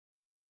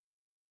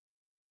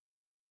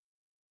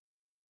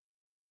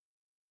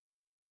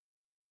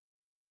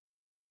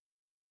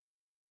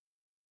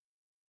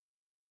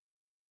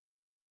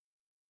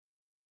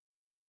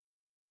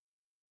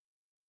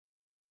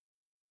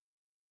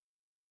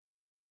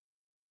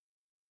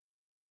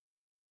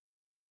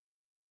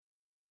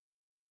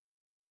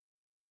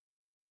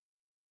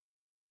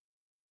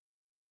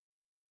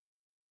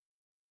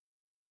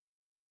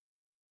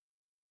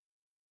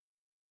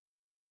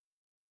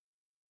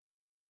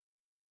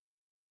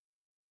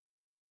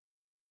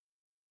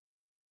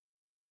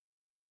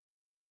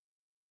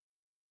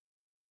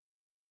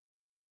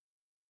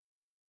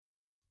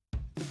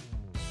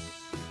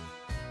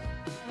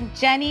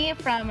Jenny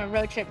from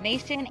Roadtrip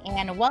Nation,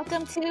 and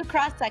welcome to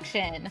Cross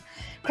Section.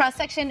 Cross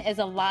Section is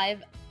a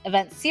live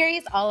event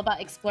series all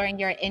about exploring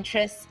your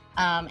interests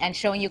and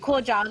showing you cool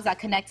jobs that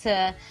connect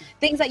to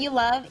things that you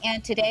love.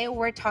 And today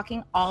we're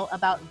talking all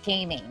about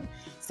gaming.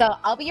 So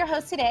I'll be your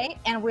host today,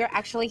 and we're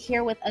actually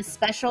here with a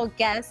special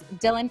guest,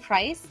 Dylan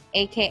Price,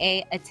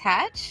 aka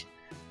Attach.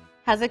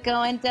 How's it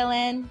going,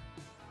 Dylan?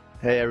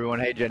 Hey everyone.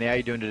 Hey Jenny, how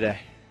you doing today?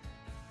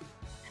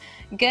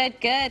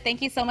 Good, good.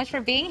 Thank you so much for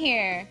being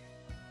here.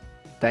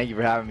 Thank you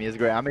for having me. It's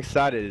great. I'm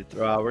excited.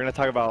 We're going to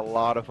talk about a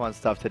lot of fun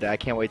stuff today. I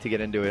can't wait to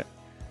get into it.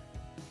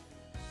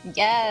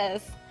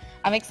 Yes,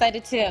 I'm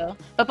excited too.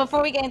 But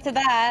before we get into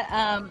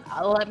that,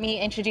 let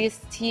me introduce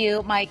to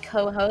you my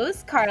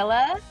co-host,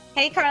 Carla.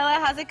 Hey Carla,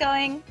 how's it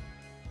going?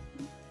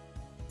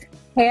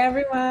 Hey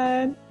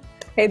everyone.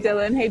 Hey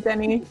Dylan. Hey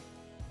Jenny.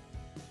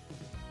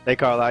 Hey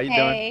Carla, how you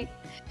doing?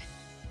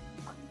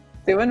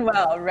 Doing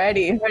well.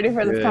 Ready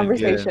for this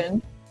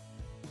conversation.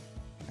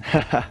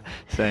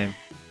 Same.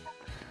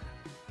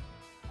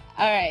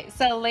 All right,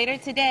 so later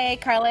today,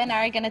 Carla and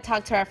I are going to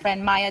talk to our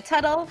friend Maya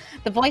Tuttle,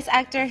 the voice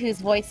actor who's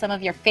voiced some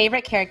of your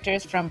favorite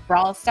characters from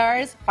Brawl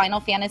Stars, Final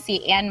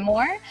Fantasy, and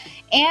more.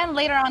 And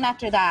later on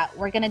after that,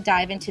 we're going to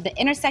dive into the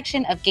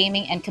intersection of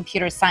gaming and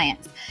computer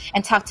science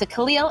and talk to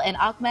Khalil and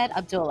Ahmed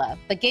Abdullah,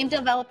 the game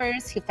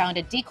developers who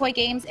founded Decoy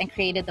Games and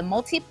created the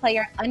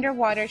multiplayer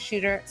underwater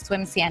shooter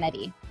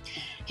Swimsanity.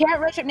 Here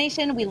at Roadtrip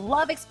Nation, we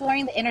love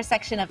exploring the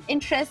intersection of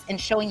interests and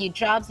showing you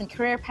jobs and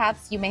career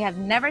paths you may have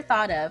never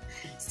thought of.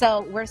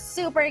 So we're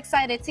super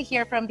excited to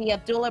hear from the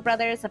Abdullah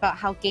brothers about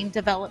how game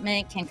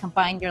development can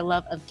combine your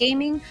love of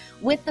gaming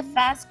with the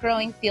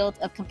fast-growing field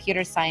of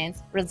computer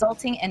science,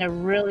 resulting in a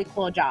really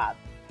cool job.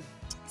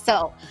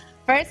 So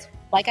first,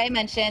 like I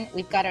mentioned,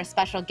 we've got our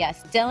special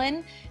guest,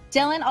 Dylan.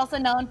 Dylan, also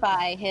known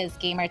by his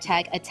gamer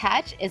tag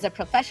Attach, is a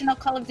professional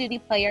Call of Duty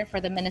player for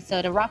the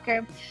Minnesota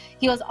Rocker.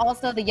 He was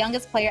also the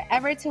youngest player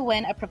ever to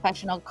win a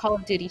professional Call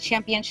of Duty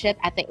championship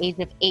at the age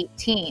of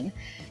 18.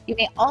 You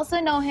may also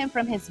know him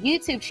from his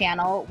YouTube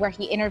channel, where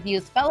he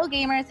interviews fellow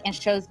gamers and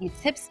shows you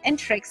tips and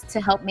tricks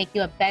to help make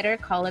you a better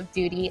Call of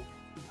Duty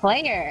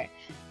player.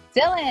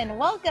 Dylan,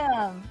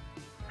 welcome.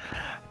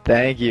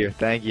 Thank you.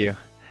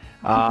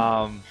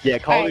 Yeah,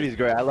 Call of Duty is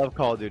great. I love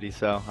Call of Duty,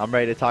 so I'm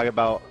ready to talk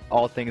about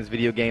all things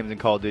video games and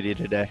Call of Duty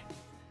today.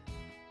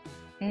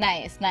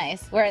 Nice.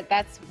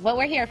 That's what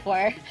we're here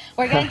for.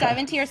 We're going to dive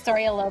into your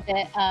story a little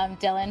bit,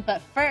 Dylan.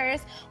 But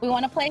first, we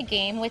want to play a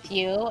game with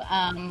you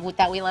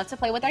that we love to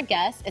play with our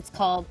guests. It's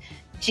called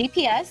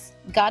GPS.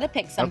 Gotta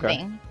pick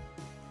something.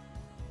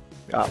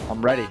 Okay.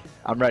 I'm ready.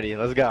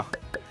 Let's go.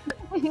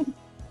 All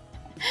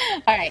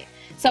right.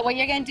 So what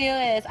you're going to do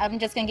is I'm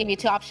just going to give you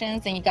two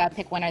options, and you got to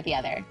pick one or the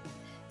other.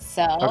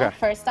 So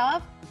First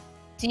off,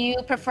 do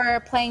you prefer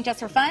playing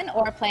just for fun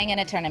or playing in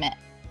a tournament?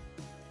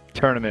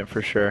 Tournament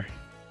for sure.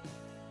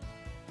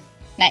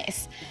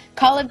 Nice.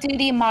 Call of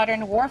Duty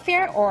Modern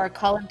Warfare or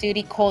Call of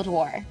Duty Cold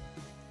War?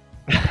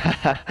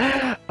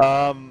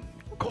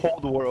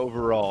 Cold War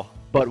overall.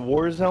 But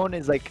Warzone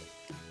is like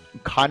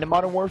kind of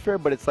Modern Warfare,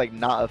 but it's like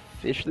not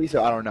officially,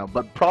 so I don't know.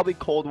 But probably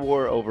Cold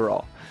War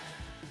overall.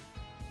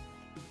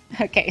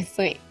 Okay,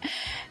 sweet.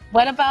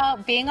 What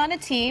about being on a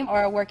team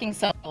or working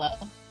solo?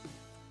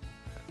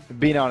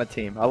 Being on a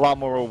team. A lot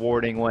more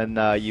rewarding when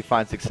you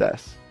find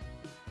success.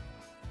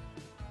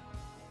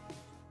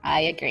 I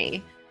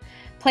agree.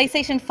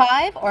 PlayStation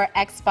 5 or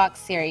Xbox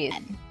Series?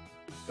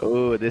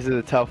 Oh, this is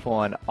a tough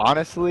one.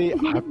 Honestly,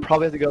 I'd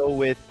probably have to go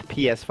with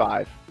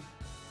PS5.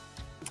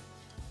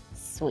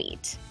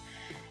 Sweet.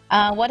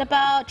 What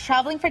about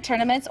traveling for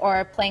tournaments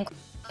or playing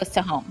close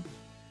to home?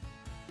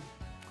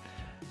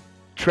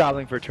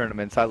 Traveling for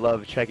tournaments. I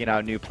love checking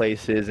out new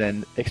places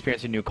and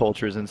experiencing new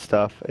cultures and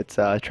stuff. It's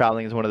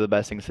traveling is one of the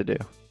best things to do.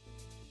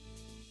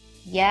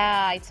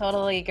 Yeah, I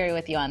totally agree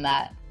with you on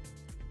that.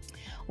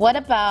 What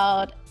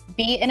about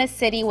be in a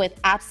city with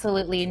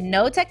absolutely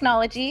no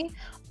technology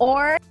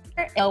or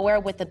nowhere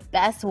with the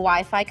best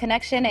Wi-Fi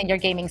connection and your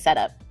gaming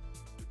setup?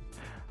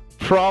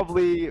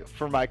 Probably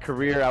for my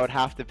career, I would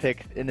have to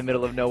pick in the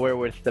middle of nowhere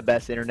with the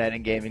best internet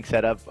and gaming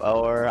setup,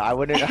 or I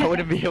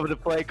wouldn't be able to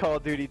play Call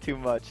of Duty too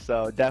much.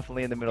 So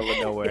definitely in the middle of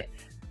nowhere.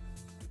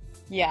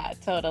 Yeah,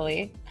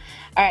 totally.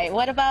 All right,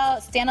 what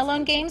about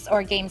standalone games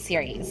or game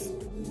series?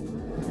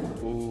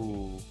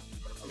 Ooh,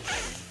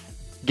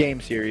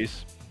 game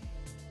series.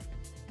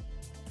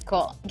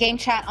 Cool. Game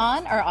chat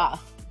on or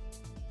off?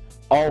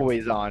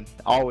 Always on.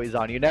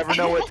 You never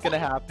know what's gonna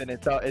happen.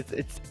 It's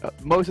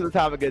most of the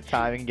time a good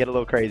time. It can get a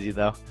little crazy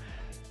though.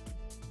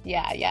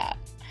 Yeah.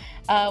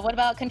 What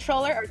about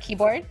controller or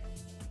keyboard?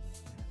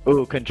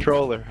 Ooh,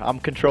 controller. I'm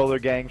controller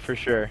gang for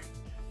sure.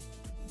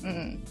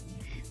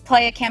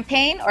 Play a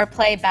campaign or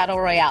play battle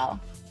royale?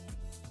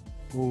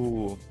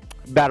 Ooh,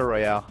 battle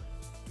royale.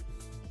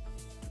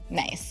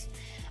 Nice.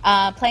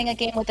 Playing a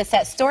game with a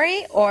set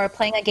story or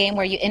playing a game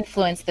where you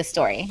influence the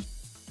story?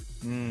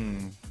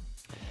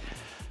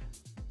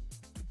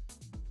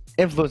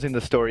 Influencing the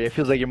story. It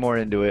feels like you're more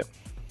into it.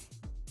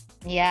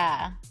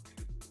 Yeah.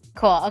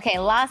 Cool. Okay,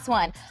 last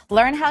one.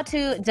 Learn how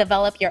to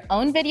develop your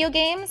own video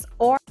games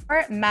or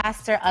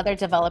master other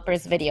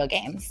developers' video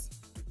games?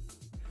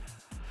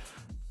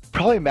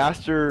 Probably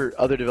master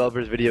other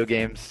developers' video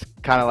games,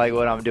 kind of like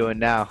what I'm doing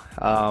now.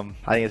 I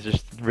think it's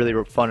just really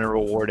fun and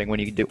rewarding when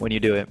you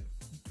do it.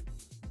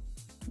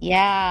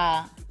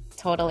 Yeah, I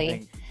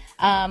totally.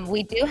 think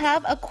We do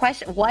have a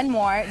question, one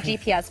more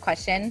GPS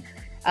question.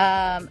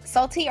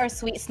 Salty or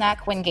sweet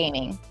snack when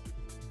gaming?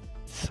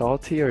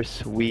 salty or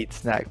sweet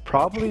snack,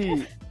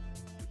 probably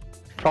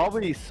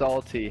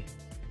salty.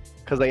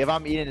 Cause like if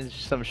I'm eating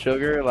some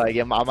sugar, like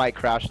I might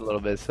crash a little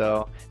bit.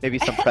 So maybe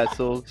some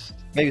pretzels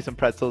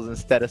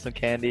instead of some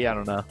candy. I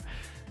don't know.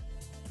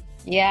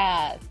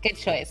 Yeah, good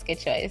choice. Good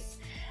choice.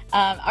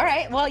 All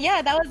right. Well,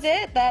 yeah, that was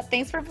it.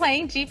 Thanks for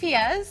playing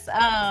GPS.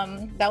 That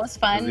was It was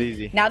fun.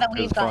 easy. Now that It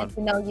was we've gotten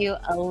fun. to know you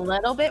a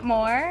little bit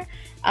more,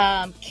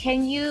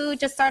 can you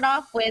just start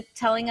off with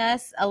telling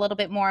us a little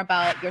bit more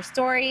about your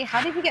story?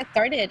 How did you get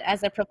started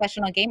as a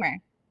professional gamer?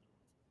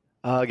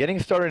 Getting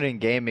started in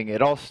gaming,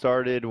 it all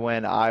started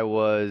when I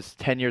was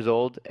 10 years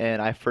old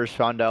and I first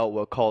found out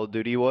what Call of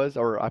Duty was,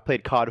 or I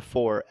played COD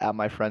 4 at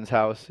my friend's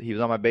house. He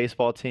was on my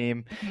baseball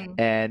team, Mhm.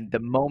 and the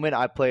moment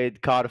I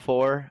played COD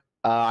 4,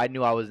 I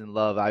knew I was in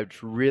love. I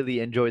just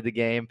really enjoyed the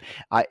game.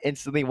 I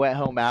instantly went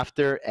home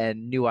after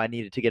and knew I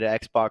needed to get an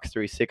Xbox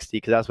 360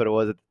 because that's what it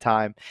was at the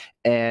time.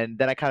 And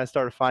then I kind of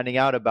started finding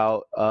out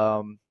about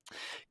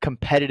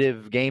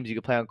competitive games you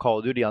could play on Call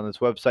of Duty on this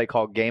website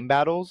called Game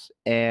Battles,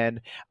 and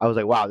I was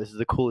like, wow, this is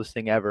the coolest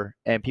thing ever.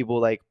 And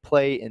people like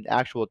play in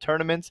actual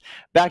tournaments.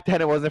 Back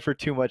then, it wasn't for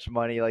too much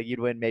money. Like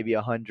you'd win maybe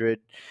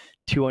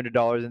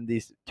 $200 in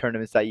these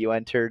tournaments that you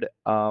entered.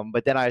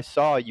 But then I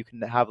saw you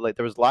can have like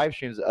there was live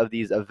streams of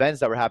these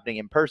events that were happening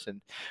in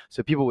person.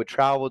 So people would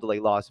travel to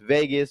like Las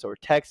Vegas or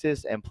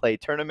Texas and play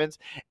tournaments,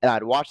 and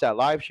I'd watch that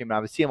live stream and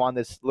I would see them on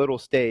this little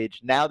stage.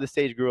 Now the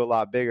stage grew a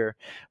lot bigger,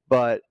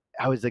 but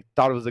I was like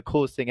thought it was the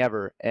coolest thing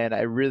ever, and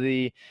I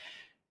really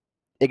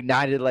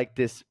ignited like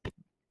this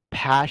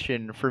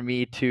passion for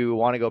me to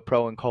want to go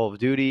pro in Call of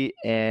Duty,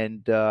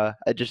 and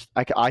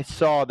I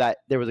saw that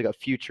there was like a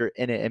future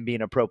in it and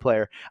being a pro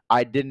player.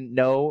 I didn't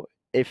know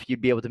if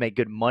you'd be able to make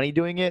good money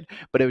doing it,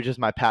 but it was just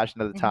my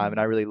passion at the time, and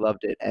Mhm. I really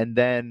loved it. And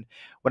then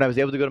when I was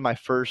able to go to my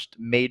first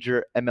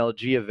major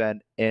MLG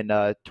event in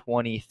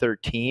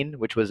 2013,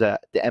 which was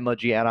at the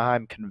MLG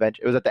Anaheim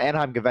convention, it was at the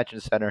Anaheim Convention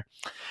Center.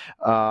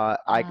 I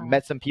Wow.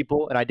 met some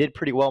people, and I did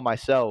pretty well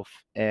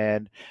myself,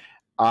 and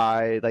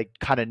I like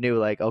kind of knew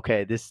like,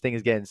 okay, this thing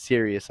is getting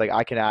serious. Like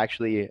I can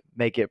actually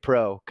make it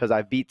pro because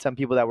I beat some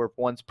people that were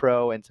once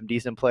pro and some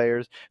decent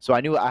players. So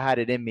I knew I had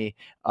it in me.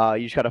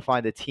 You just got to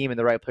find the team and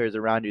the right players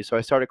around you. So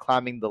I started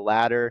climbing the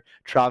ladder,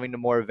 traveling to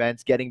more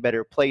events, getting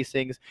better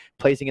placings,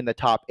 placing in the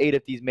top 8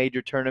 of these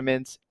major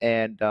tournaments,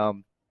 and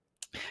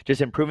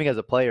just improving as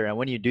a player. And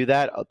when you do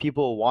that,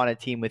 people want a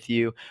team with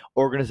you.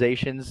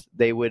 Organizations,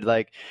 they would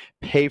like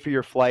pay for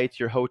your flights,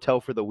 your hotel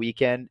for the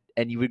weekend,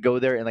 and you would go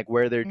there and like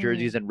wear their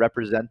jerseys Mm, and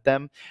represent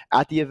them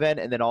at the event,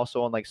 and then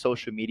also on like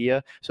social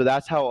media. So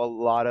that's how a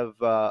lot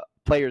of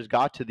players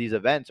got to these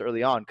events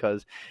early on,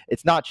 because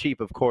it's not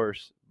cheap, of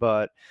course,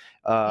 but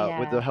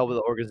with the yeah. help of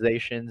the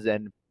organizations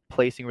and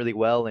placing really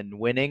well and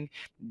winning,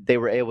 they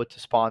were able to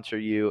sponsor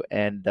you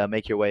and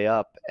make your way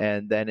up.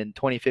 And then in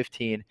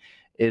 2015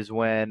 is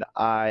when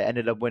I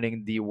ended up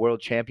winning the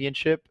world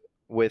championship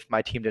with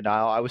my team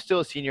Denial. I was still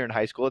a senior in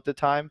high school at the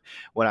time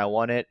when I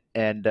won it,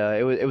 and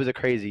it was a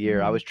crazy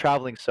year. I Mhm. was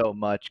traveling so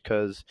much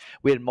because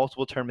we had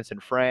multiple tournaments in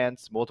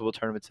France, multiple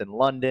tournaments in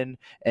London,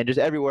 and just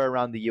everywhere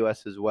around the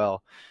U.S. as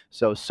well.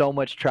 So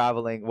much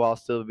traveling while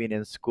still being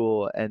in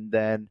school. And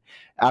then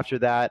after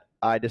that,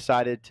 I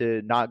decided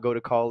to not go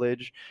to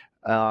college.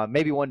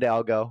 Maybe one day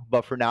I'll go,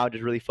 but for now,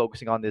 just really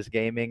focusing on this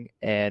gaming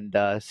and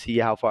see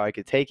how far I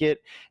could take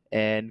it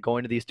and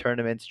going to these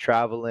tournaments,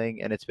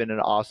 traveling, and it's been an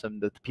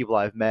awesome. The people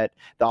I've met,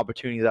 the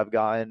opportunities I've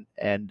gotten,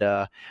 and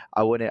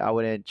I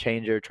wouldn't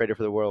change or trade it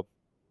for the world.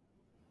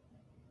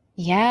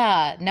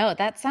 Yeah, no,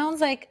 that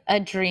sounds like a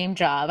dream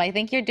job. I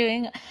think you're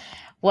doing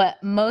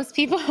what most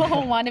people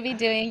want to be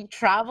doing,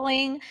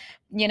 traveling,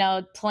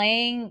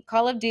 playing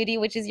Call of Duty,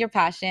 which is your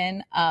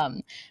passion.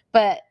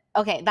 But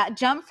okay, that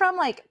jump from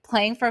like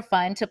playing for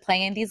fun to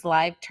playing in these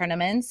live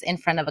tournaments in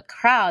front of a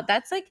crowd,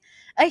 that's like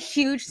a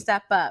huge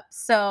step up.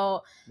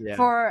 So Yeah.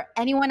 for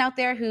anyone out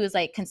there who's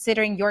like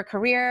considering your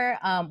career,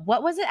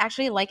 what was it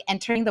actually like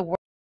entering the world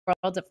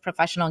of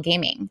professional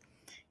gaming?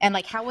 And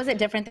like, how was it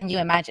different than you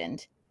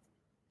imagined?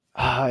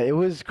 It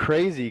was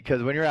crazy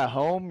because when you're at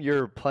home,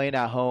 you're playing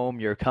at home,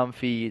 you're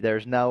comfy,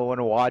 there's no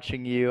one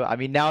watching you. I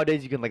mean,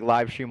 nowadays you can like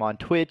live stream on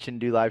Twitch and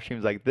do live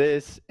streams like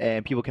this,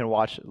 and people can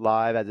watch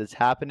live as it's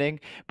happening.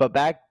 But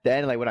back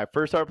then, like when I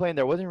first started playing,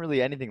 there wasn't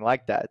really anything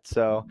like that.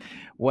 So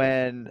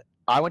when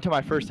I went to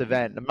my first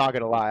event, I'm not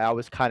gonna lie, I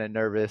was kind of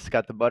nervous,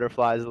 got the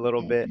butterflies a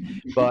little bit,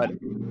 but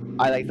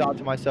I like thought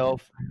to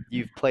myself,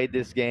 you've played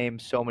this game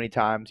so many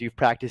times, you've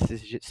practiced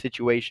this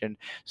situation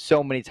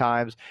so many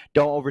times.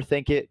 Don't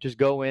overthink it. Just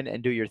go in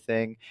and do your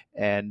thing.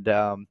 And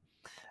uh,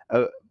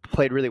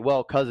 played really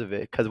well because of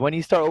it. Because when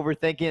you start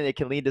overthinking, it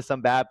can lead to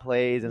some bad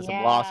plays and some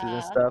losses and Yeah.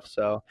 stuff.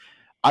 So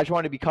I just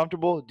want to be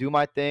comfortable, do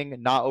my thing,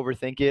 not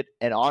overthink it.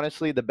 And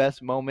honestly, the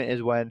best moment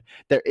is when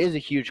there is a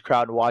huge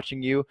crowd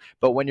watching you,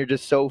 but when you're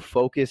just so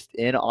focused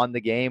in on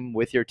the game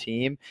with your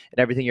team and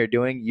everything you're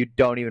doing, you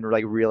don't even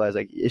like realize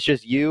like it's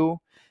just you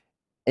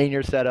in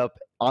your setup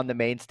on the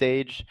main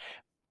stage.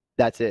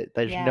 That's it.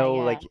 There's Yeah, no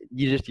yeah. like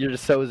you're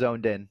just so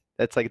zoned in.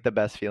 That's like the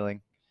best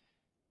feeling.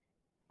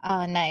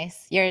 Oh,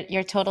 nice.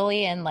 You're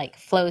totally in like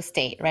flow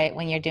state, right?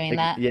 When you're doing Like,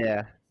 that.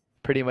 yeah,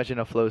 pretty much in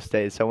a flow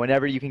state. So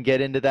whenever you can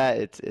get into that,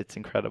 it's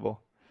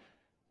incredible.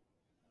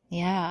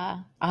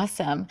 Yeah,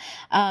 awesome.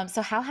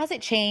 So how has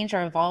it changed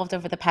or evolved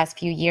over the past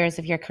few years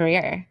of your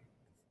career?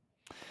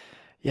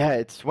 Yeah,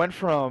 it's went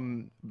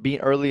from being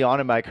early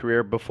on in my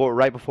career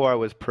right before I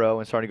was pro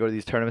and starting to go to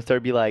these tournaments,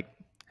 there'd be like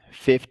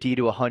 50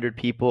 to 100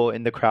 people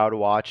in the crowd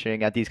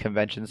watching at these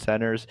convention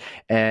centers.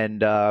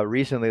 And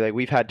recently, like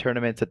we've had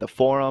tournaments at the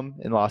Forum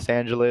in Los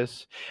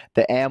Angeles,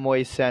 the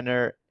Amway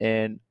Center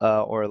in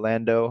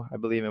Orlando, I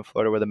believe in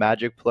Florida, where the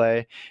Magic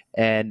play.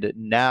 And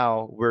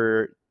now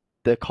we're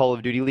the Call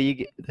of Duty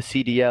League, the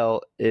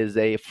CDL, is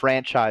a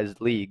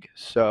franchised league.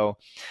 So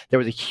there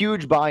was a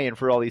huge buy-in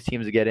for all these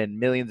teams to get in,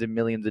 millions and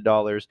millions of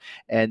dollars.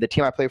 And the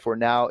team I play for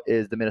now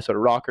is the Minnesota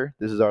Rocker.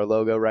 This is our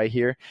logo right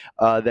here.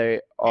 They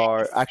are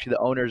Nice. actually the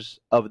owners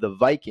of the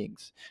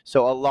Vikings.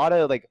 So a lot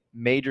of like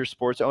major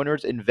sports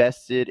owners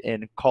invested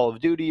in Call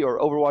of Duty or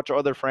Overwatch or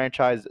other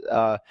franchise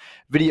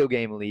video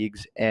game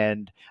leagues.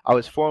 And I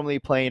was formerly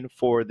playing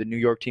for the New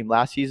York team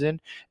last season,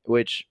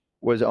 which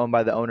was owned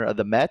by the owner of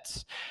the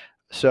Mets.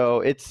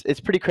 So it's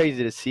pretty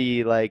crazy to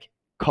see like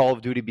Call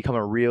of Duty become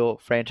a real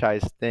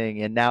franchise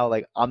thing. And now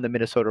like I'm the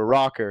Minnesota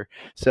Rocker.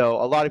 So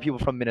a lot of people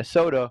from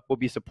Minnesota will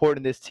be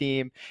supporting this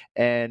team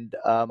and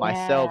Yeah,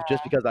 myself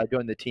just because I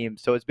joined the team.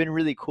 So it's been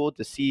really cool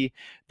to see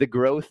the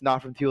growth,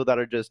 not from people that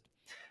are just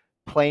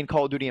playing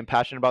Call of Duty and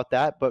passionate about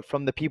that, but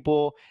from the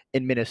people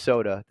in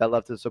Minnesota that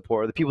love to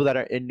support, or the people that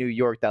are in New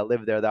York that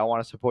live there that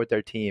want to support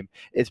their team.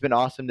 It's been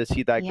awesome to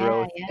see that yeah,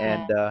 growth yeah.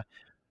 and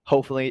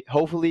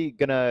hopefully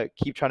gonna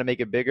keep trying to make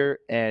it bigger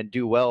and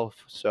do well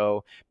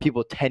so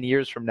people 10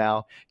 years from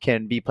now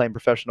can be playing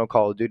professional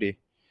Call of Duty.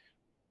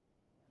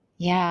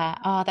 Yeah.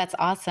 Oh, that's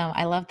awesome.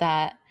 I love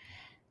that.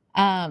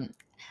 Um,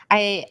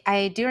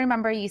 I do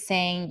remember you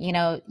saying,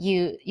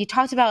 you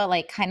talked about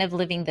like kind of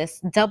living this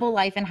double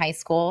life in high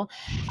school,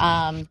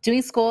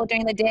 doing school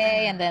during the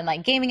day and then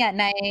like gaming at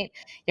night.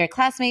 Your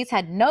classmates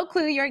had no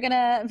clue you were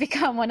gonna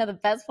become one of the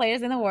best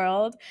players in the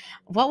world.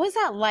 What was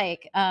that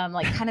like?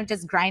 Like kind of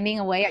just grinding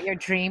away at your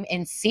dream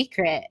in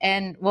secret.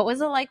 And what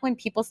was it like when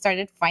people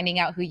started finding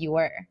out who you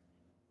were?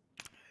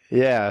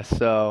 Yeah,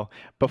 so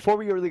before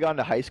we really got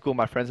into high school,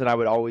 my friends and I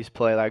would always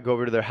play. Like, go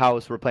over to their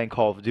house, we're playing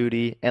Call of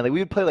Duty, and like we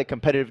would play like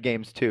competitive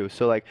games too.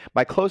 So like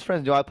my close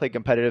friends knew I played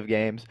competitive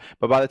games,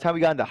 but by the time we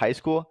got into high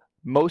school,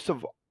 most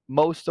of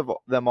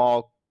them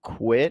all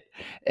quit,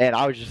 and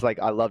I was just like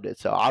I loved it.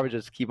 So I would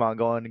just keep on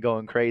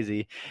going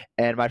crazy,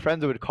 and my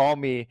friends would call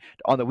me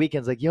on the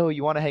weekends like, "Yo,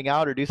 you want to hang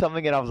out or do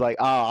something?" And I was like,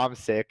 "Oh, I'm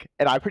sick,"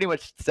 and I pretty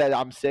much said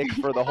I'm sick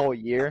for the whole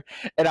year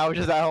and I was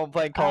just at home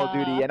playing Call of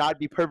Duty, Uh, and I'd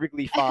be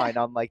perfectly fine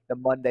on like the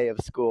Monday of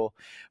school.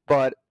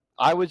 But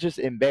I was just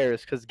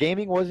embarrassed because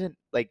gaming wasn't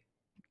like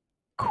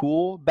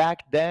cool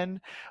back then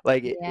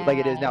like it yeah,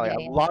 is now. Like yeah,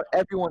 a yeah. lot,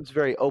 everyone's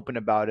very open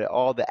about it.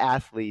 All the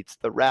athletes,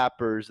 the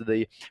rappers,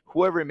 the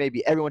whoever it may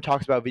be, everyone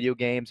talks about video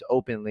games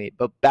openly.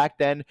 But back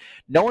then,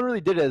 no one really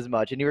did it as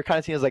much, and you were kind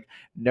of seen as like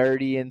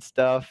nerdy and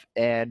stuff.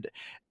 And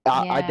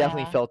I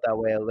definitely Yeah. felt that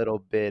way a little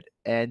bit.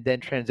 And then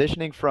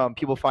transitioning from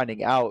people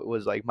finding out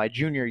was like my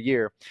junior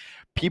year.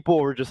 People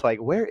were just like,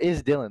 "Where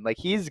is Dylan? Like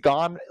he's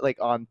gone like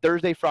on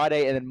Thursday,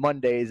 Friday, and then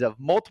Mondays of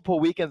multiple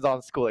weekends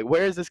on school. Like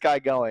where is this guy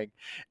going?"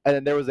 And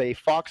then there was a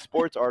Fox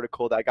Sports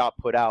article that got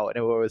put out, and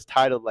it was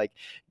titled like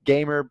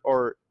 "Gamer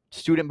or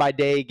Student by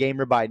Day,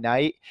 Gamer by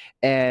Night."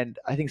 And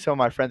I think some of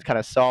my friends kind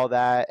of saw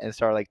that and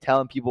started like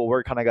telling people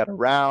word kind of got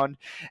around.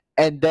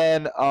 And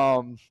then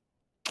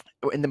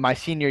in my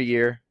senior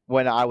year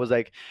when I was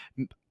like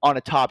on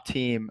a top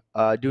team,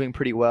 doing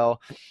pretty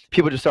well,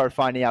 people just started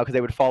finding out because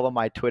they would follow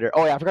my Twitter.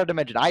 Oh yeah, I forgot to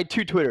mention I had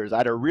two Twitters. I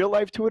had a real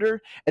life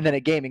Twitter and then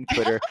a gaming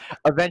Twitter.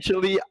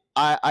 Eventually,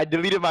 I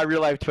deleted my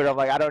real life Twitter. I'm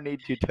like, I don't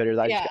need two Twitters.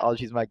 Yeah. I'll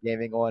just use my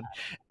gaming one.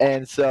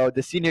 And so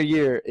the senior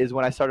year is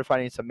when I started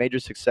finding some major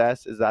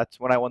success. That's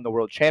when I won the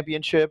world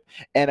championship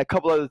and a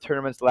couple other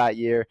tournaments that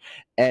year,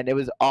 and it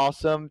was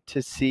awesome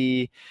to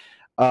see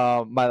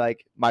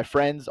my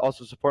friends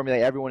also support me,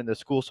 like everyone in the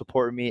school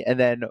supported me, and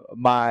then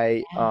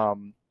my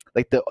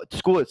like the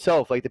school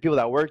itself, like the people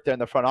that worked there in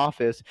the front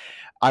office.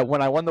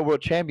 When I won the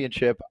world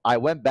championship, I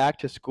went back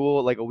to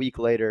school like a week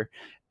later,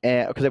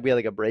 and because we had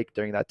like a break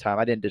during that time,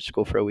 I didn't ditch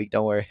school for a week,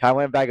 don't worry. I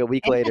went back a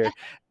week later,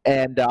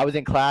 and I was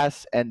in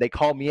class, and they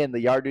called me in. The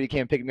yard duty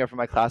came and picked me up from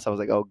my class. I was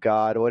like, oh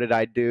god, what did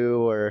I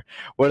do? Or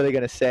what are they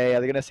gonna say?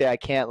 Are they gonna say I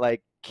can't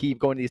like keep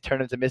going to these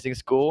tournaments and missing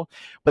school?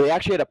 But they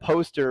actually had a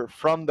poster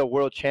from the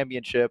world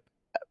championship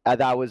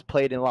that was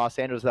played in Los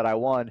Angeles that I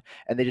won,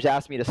 and they just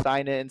asked me to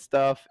sign it and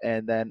stuff,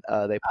 and then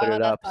they put Oh, it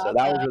that's up. So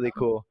that was awesome. really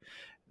cool.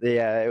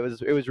 Yeah, it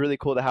was really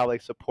cool to have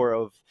like support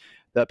of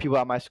the people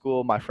at my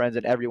school, my friends,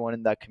 and everyone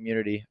in that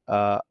community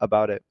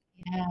about it.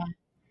 Yeah.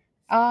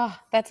 Oh,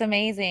 that's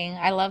amazing.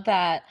 I love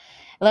that.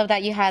 I love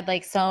that you had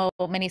like so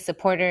many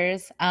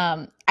supporters.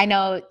 I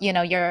know,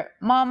 your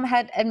mom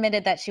had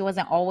admitted that she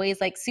wasn't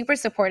always like super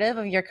supportive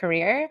of your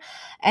career.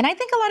 And I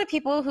think a lot of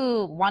people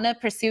who want to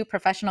pursue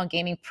professional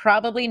gaming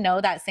probably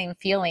know that same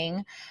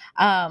feeling.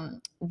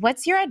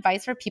 What's your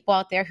advice for people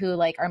out there who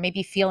like are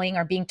maybe feeling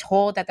or being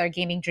told that their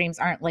gaming dreams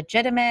aren't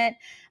legitimate?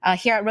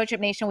 Here at Roadtrip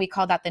Nation, we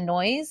call that the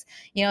noise,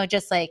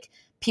 just like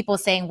people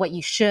saying what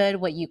you should,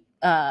 what you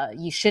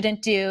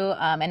shouldn't do,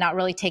 and not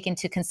really take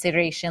into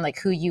consideration like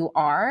who you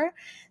are.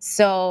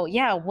 So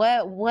yeah,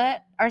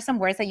 what are some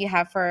words that you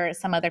have for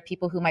some other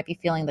people who might be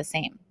feeling the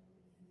same?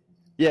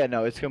 Yeah,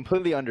 no, it's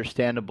completely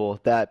understandable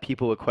that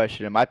people would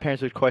question it. My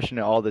parents would question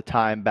it all the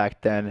time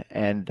back then,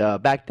 and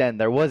back then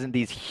there wasn't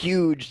these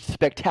huge,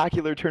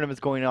 spectacular tournaments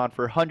going on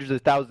for hundreds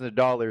of thousands of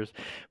dollars.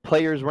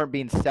 Players weren't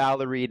being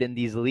salaried in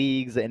these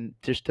leagues and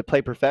just to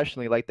play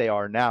professionally like they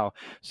are now.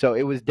 So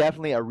it was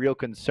definitely a real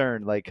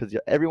concern, like because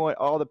everyone,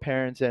 all the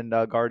parents and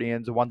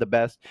guardians want the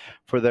best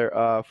for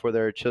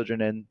their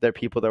children and their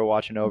people they're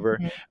watching over.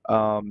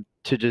 Mhm.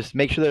 To just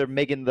make sure they're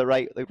making the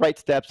right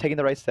steps, taking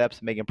the right steps,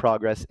 and making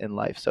progress in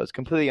life. So it's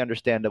completely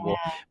understandable.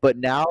 Yeah, But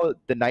now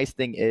the nice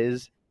thing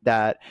is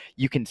that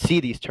you can see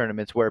these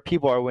tournaments where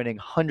people are winning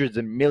hundreds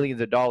of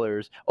millions of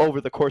dollars over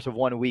the course of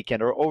one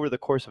weekend or over the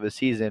course of a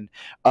season.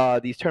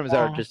 These tournaments that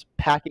are yeah, just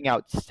packing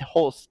out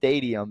whole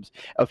stadiums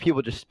of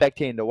people just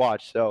spectating to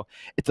watch. So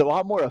it's a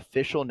lot more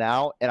official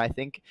now, and I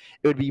think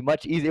it would be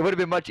much easier. It would have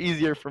been much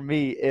easier for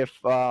me if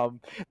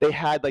they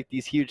had like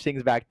these huge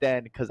things back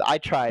then because I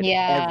tried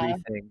yeah.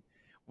 everything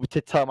to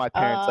tell my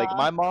parents. Like Uh,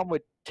 my mom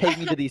would take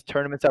me to these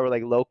tournaments that were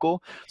like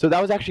local. So that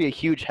was actually a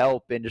huge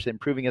help in just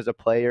improving as a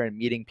player and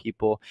meeting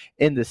people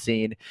in the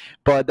scene.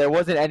 But there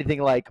wasn't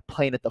anything like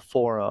playing at the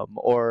Forum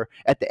or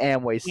at the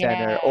Amway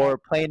Center yeah, or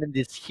playing in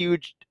this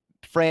huge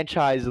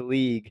franchise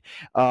league.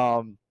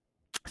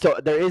 So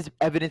there is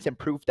evidence and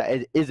proof that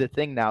it is a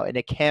thing now, and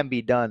it can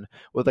be done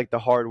with like the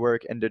hard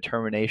work and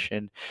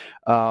determination.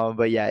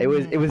 But yeah, it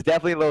mhm. was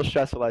definitely a little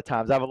stressful at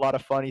times. I have a lot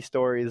of funny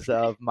stories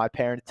of my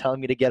parents telling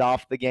me to get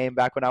off the game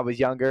back when I was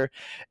younger,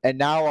 and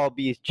now I'll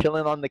be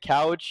chilling on the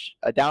couch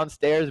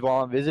downstairs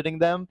while I'm visiting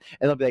them,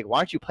 and they'll be like, "Why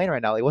aren't you playing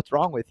right now? Like, what's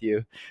wrong with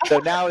you?" So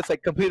now it's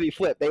like completely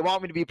flipped. They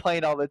want me to be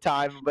playing all the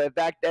time, but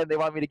back then they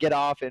want me to get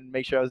off and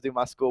make sure I was doing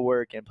my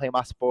schoolwork and playing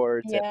my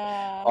sports and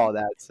Yeah. all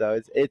that.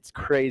 So it's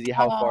crazy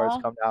how far it's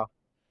Aw. come now.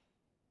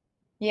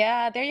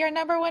 Yeah, they're your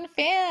number one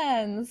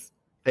fans.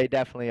 They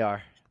definitely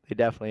are. They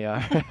definitely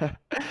are.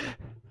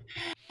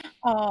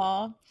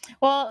 Oh,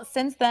 well,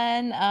 since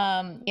then,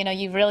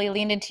 you've really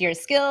leaned into your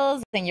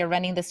skills and you're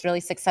running this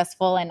really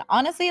successful and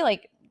honestly,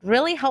 like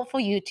really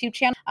helpful YouTube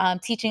channel,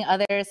 teaching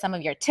others some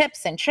of your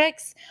tips and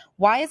tricks.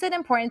 Why is it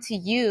important to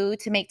you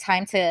to make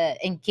time to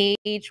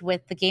engage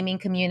with the gaming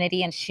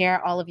community and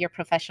share all of your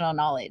professional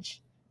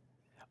knowledge?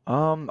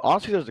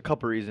 Honestly, there's a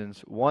couple reasons.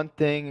 One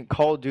thing,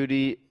 Call of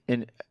Duty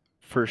in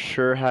for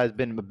sure has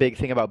been a big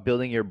thing about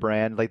building your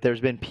brand. Like there's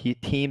been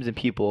teams and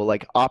people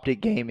like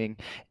Optic Gaming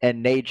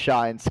and Nade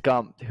Shot and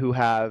Scump who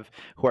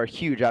are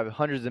huge. Have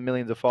hundreds of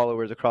millions of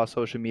followers across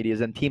social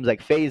medias, and teams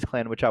like FaZe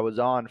Clan, which I was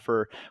on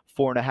for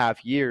 4.5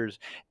 years,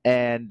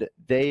 and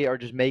they are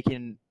just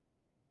making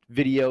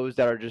videos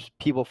that are just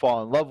people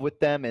fall in love with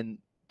them and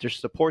just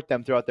support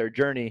them throughout their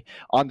journey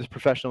on this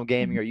professional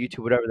gaming or YouTube,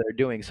 whatever they're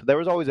doing. So there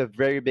was always a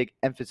very big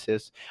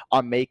emphasis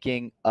on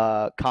making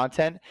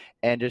content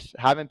and just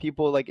having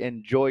people like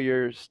enjoy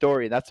your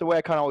story. And that's the way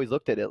I kind of always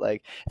looked at it.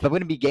 Like if I'm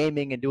going to be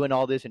gaming and doing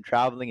all this and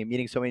traveling and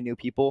meeting so many new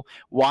people,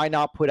 why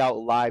not put out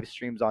live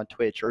streams on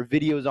Twitch or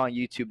videos on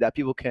YouTube that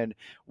people can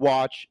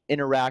watch,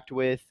 interact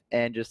with,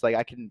 and just like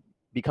I can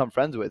become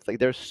friends with. Like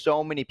there's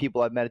so many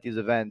people I've met at these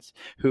events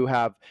who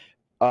have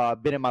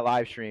been in my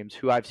live streams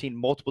who I've seen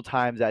multiple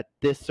times at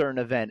this certain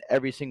event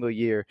every single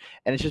year.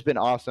 And it's just been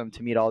awesome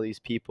to meet all these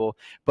people.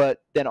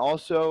 But then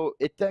also,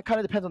 it kind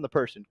of depends on the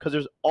person because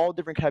there's all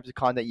different types of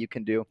content you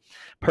can do.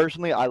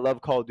 Personally, I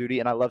love Call of Duty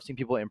and I love seeing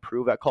people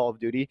improve at Call of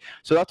Duty.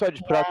 So that's why I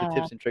just put out the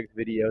Yeah, tips and tricks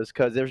videos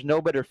because there's no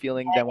better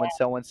feeling than when yeah,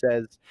 someone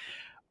says,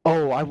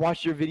 "Oh, I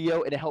watched your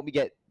video and it helped me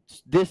get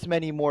this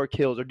many more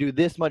kills or do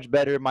this much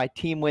better, my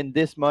team win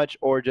this much,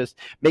 or just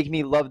make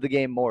me love the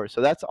game more."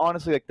 So that's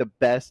honestly like the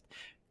best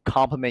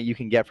compliment you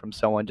can get from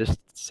someone, just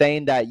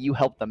saying that you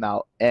helped them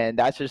out. And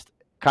that's just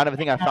kind of a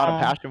thing I found a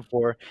yeah. passion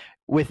for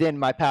within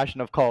my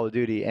passion of Call of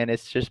Duty, and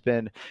it's just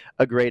been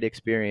a great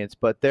experience.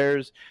 But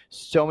there's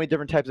so many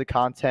different types of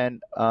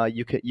content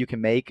you can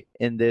make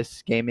in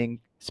this gaming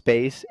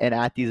space and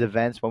at these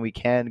events when we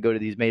can go to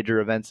these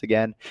major events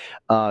again.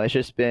 It's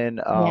just been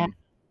Yeah.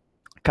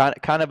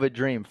 kind of a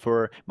dream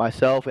for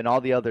myself and all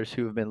the others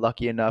who have been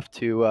lucky enough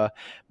to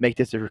make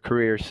this a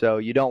career. So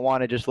you don't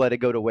want to just let it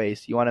go to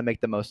waste. You want to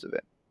make the most of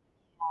it.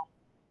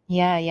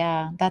 Yeah,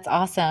 yeah. That's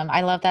awesome.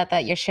 I love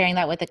that you're sharing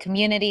that with the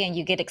community and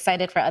you get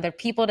excited for other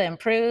people to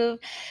improve.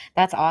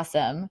 That's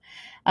awesome.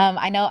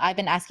 I know I've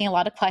been asking a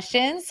lot of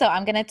questions, so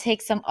I'm going to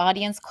take some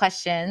audience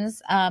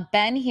questions.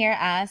 Ben here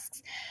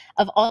asks,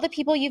 of all the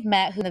people you've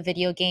met who in the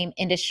video game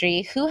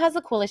industry, who has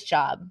the coolest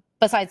job?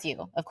 Besides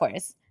you, of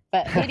course.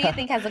 But who do you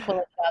think has the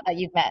coolest job that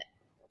you've met?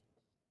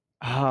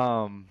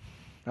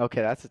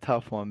 Okay, that's a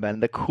tough one, Ben.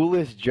 The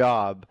coolest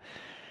job.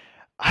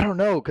 I don't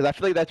know, because I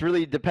feel like that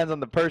really depends on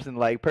the person.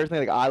 Like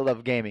personally, like I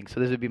love gaming, so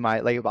this would be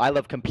my like I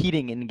love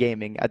competing in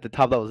gaming at the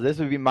top levels. This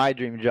would be my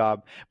dream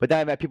job. But then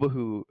I met people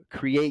who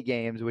create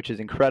games, which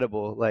is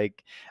incredible.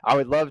 Like I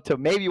would love to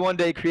maybe one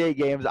day create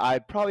games. I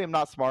probably am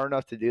not smart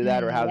enough to do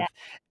that or have Yeah.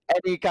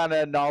 any kind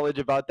of knowledge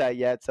about that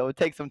yet, so it would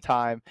take some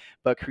time.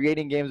 But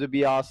creating games would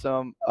be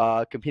awesome.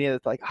 Competing,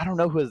 that's like I don't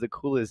know who has the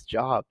coolest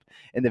job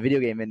in the video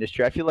game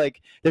industry. I feel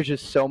like there's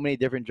just so many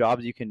different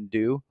jobs you can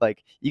do.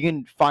 Like you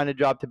can find a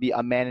job to be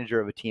a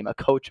manager of a team, a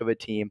coach of a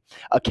team,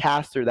 a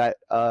caster that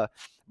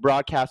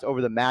broadcasts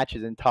over the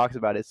matches and talks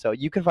about it. So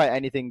you can find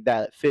anything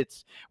that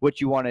fits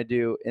what you want to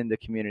do in the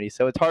community.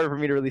 So it's harder for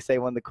me to really say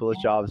one of the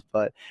coolest jobs,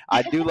 but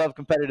I do love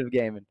competitive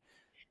gaming.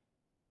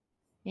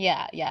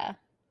 Yeah.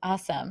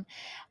 Awesome.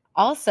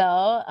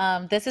 Also,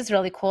 this is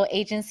really cool.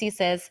 Agency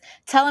says,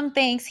 tell him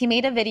thanks. He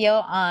made a video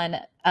on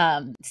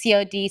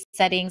COD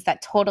settings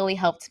that totally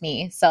helped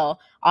me. So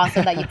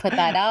awesome that you put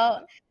that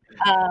out.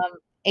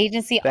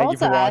 Agency Thank you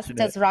also for asked, watching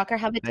does it. Rocker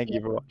have a Thank you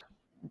team? for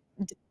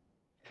watching.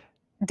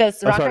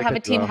 Does Oh, Rocker sorry to have a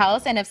cut you team off.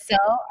 house? And if so,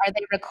 are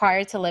they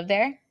required to live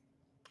there?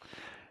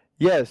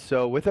 Yes,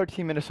 so with our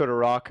Team Minnesota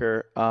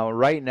Rocker,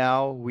 right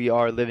now we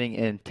are living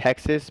in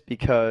Texas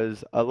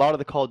because a lot of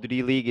the Call of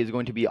Duty League is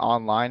going to be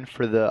online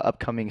for the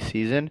upcoming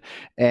season.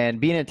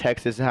 And being in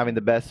Texas and having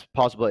the best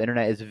possible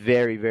internet is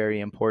very, very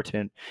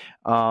important.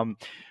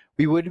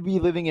 We would be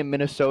living in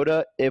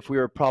Minnesota if we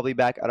were probably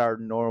back at our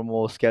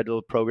normal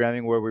scheduled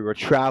programming where we were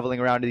traveling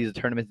around to these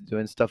tournaments and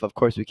doing stuff. Of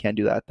course, we can't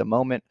do that at the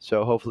moment,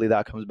 so hopefully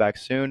that comes back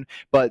soon.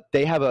 But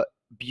they have a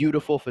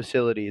beautiful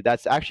facility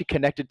that's actually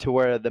connected to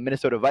where the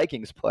Minnesota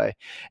Vikings play,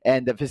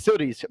 and the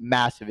facility is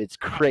massive. It's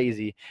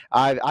crazy.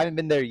 I haven't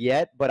been there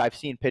yet, but I've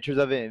seen pictures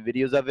of it and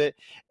videos of it,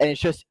 and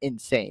it's just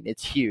insane.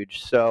 It's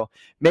huge. So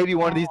maybe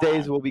one of these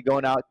days we'll be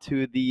going out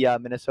to the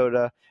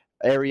Minnesota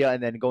area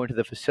and then going to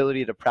the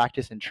facility to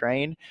practice and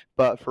train.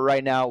 But for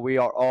right now, we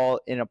are all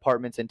in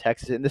apartments in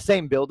Texas in the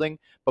same building,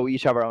 but we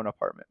each have our own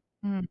apartment.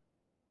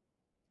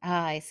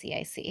 I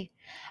see.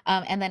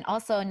 And then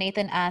also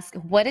Nathan asked,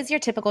 what is your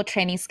typical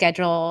training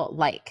schedule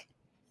like?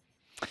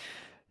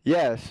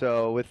 Yeah,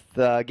 so with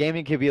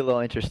gaming can be a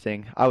little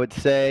interesting. I would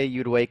say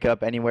you'd wake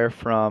up anywhere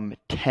from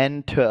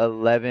 10 to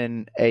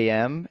 11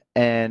 a.m.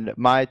 and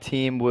my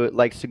team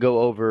likes to go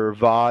over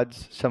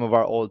VODs, some of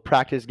our old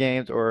practice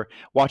games, or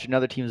watch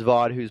another team's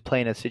VOD who's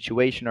playing a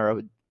situation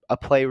or a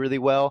play really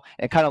well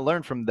and kind of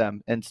learn from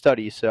them and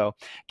study. So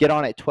get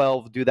on at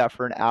 12, do that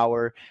for an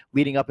hour,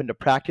 leading up into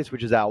practice,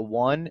 which is at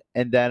 1,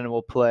 and then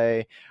we'll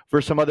play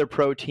for some other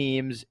pro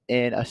teams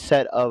in a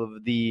set of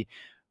the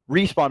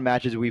respawn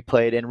matches we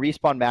played. And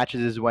respawn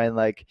matches is when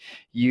like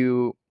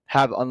you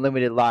have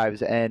unlimited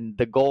lives, and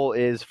the goal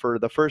is for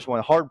the first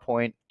one, hard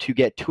point, to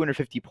get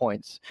 250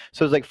 points.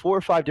 So it's like 4 or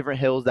 5 different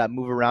hills that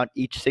move around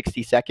each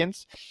 60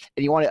 seconds,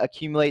 and you want to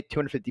accumulate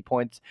 250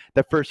 points.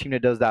 The first team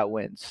that does that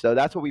wins. So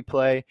that's what we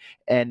play,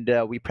 and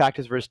we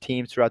practice versus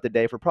teams throughout the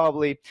day for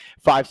probably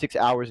 5-6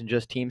 hours in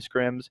just team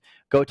scrims.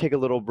 Go take a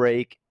little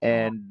break,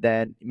 and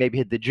then maybe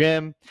hit the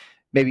gym,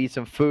 maybe eat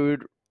some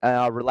food,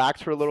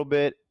 relax for a little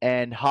bit,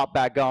 and hop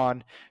back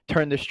on,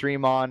 turn the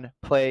stream on,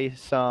 play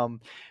some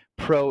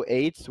Pro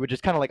 8s, which is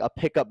kind of like a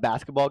pickup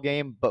basketball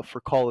game, but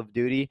for Call of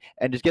Duty,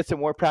 and just get some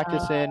more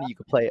practice in. You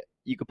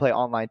could play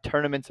online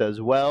tournaments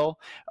as well.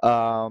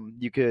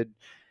 You could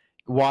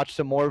watch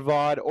some more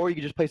VOD, or you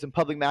could just play some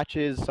public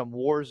matches, some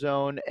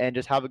Warzone, and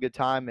just have a good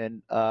time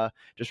and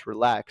just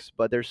relax.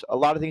 But there's a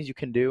lot of things you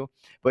can do,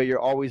 but you're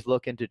always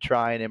looking to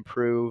try and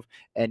improve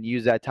and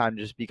use that time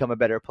to just become a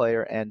better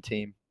player and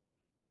team.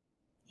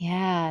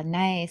 Yeah,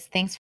 nice.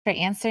 Thanks for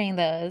answering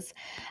those.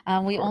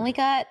 We only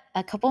got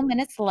a couple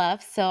minutes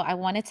left, so I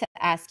wanted to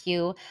ask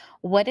you,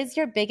 what is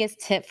your biggest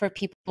tip for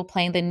people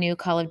playing the new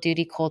Call of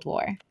Duty Cold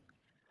War?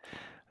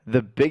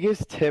 The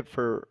biggest tip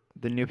for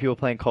the new people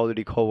playing Call of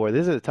Duty Cold War,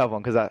 this is a tough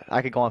one because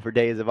I could go on for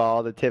days of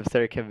all the tips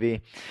there can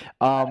be.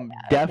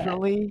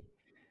 Definitely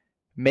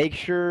make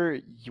sure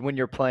when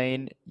you're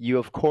playing, you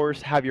of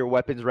course have your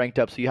weapons ranked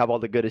up so you have all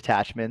the good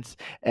attachments.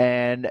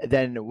 And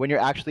then when you're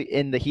actually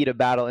in the heat of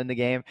battle in the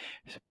game,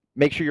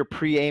 make sure you're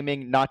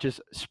pre-aiming, not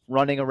just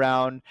running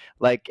around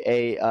like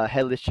a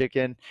headless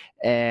chicken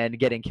and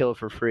getting killed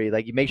for free.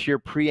 Like you make sure you're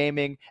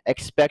pre-aiming,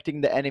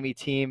 expecting the enemy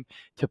team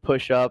to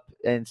push up,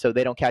 and so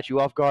they don't catch you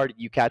off guard,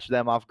 you catch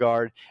them off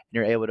guard, and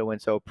you're able to win.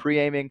 So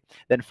pre-aiming,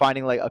 then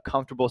finding like a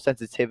comfortable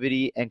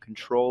sensitivity and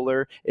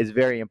controller is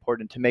very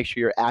important to make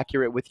sure you're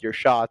accurate with your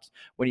shots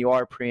when you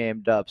are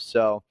pre-aimed up.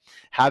 So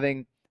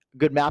having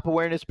good map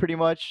awareness, pretty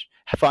much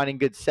finding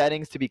good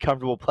settings to be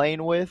comfortable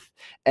playing with,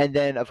 and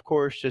then of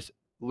course just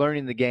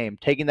learning the game,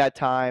 taking that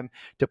time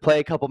to play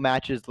a couple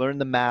matches, learn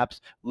the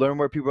maps, learn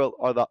where people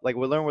are,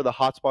 learn where the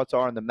hotspots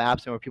are on the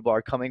maps and where people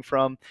are coming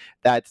from.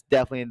 That's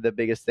definitely the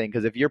biggest thing,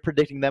 because if you're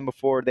predicting them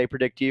before they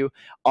predict you,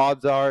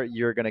 odds are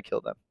you're gonna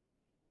kill them,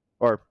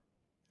 or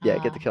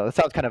get the kill. That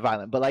sounds kind of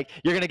violent, but like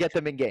you're gonna get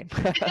them in game.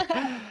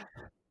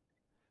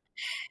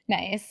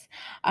 Nice.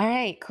 All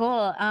right,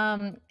 cool.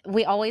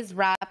 We always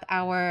wrap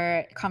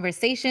our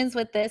conversations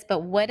with this, but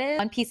what is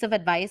one piece of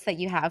advice that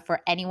you have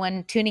for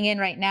anyone tuning in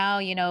right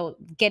now,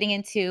 getting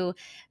into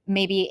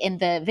maybe in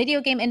the video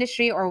game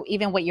industry or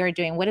even what you're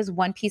doing? What is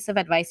one piece of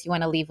advice you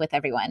want to leave with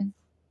everyone?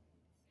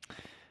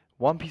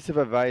 One piece of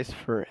advice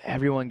for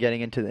everyone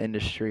getting into the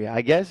industry,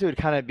 I guess it would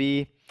kind of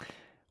be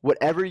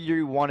whatever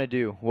you want to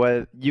do,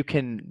 you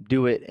can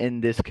do it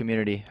in this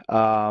community.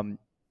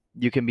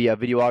 You can be a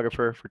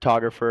videographer,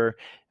 photographer,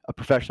 a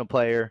professional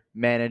player,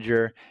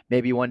 manager,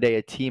 maybe one day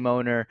a team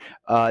owner.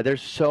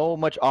 There's so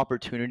much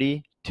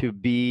opportunity to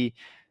be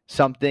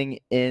something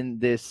in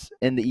the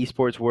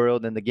esports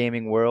world and the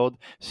gaming world.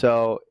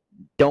 So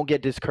don't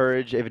get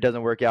discouraged if it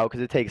doesn't work out,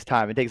 because it takes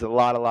time. It takes a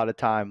lot of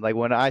time. Like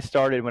when I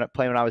started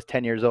playing when I was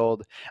 10 years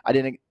old, I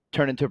didn't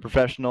turn into a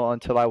professional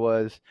until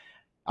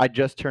I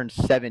just turned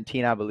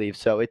 17, I believe.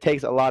 So it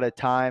takes a lot of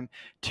time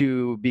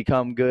to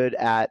become good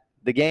at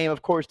the game.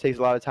 Of course, takes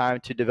a lot of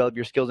time to develop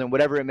your skills in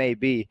whatever it may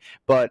be.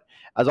 But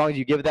as long as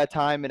you give it that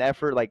time and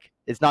effort, like,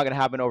 it's not going to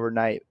happen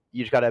overnight.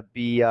 You just got to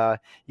you got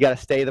to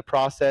stay the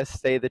process,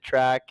 stay the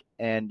track,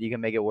 and you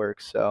can make it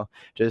work. So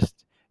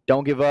just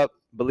don't give up,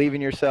 believe in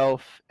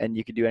yourself, and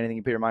you can do anything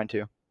you put your mind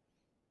to.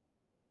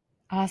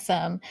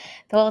 Awesome.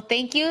 Well,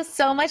 thank you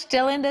so much,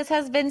 Dylan. This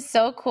has been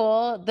so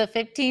cool. The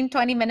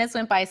 15-20 minutes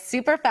went by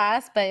super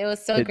fast, but it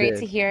was so great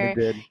to hear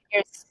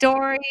your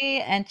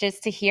story and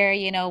just to hear,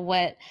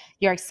 what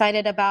you're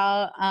excited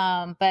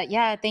about. But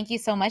yeah, thank you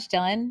so much,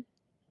 Dylan.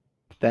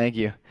 Thank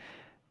you.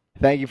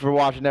 Thank you for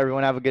watching,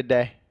 everyone. Have a good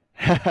day.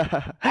 All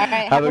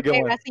right. Have a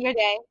great rest of your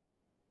day.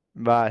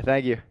 Bye.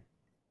 Thank you.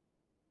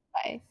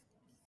 Bye.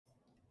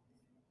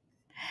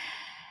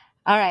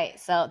 All right,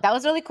 so that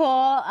was really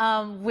cool.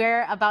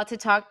 We're about to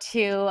talk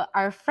to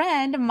our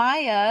friend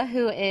Maya,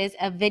 who is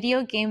a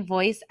video game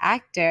voice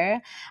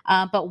actor.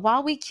 But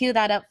while we cue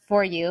that up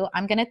for you,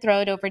 I'm going to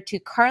throw it over to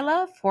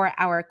Carla for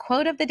our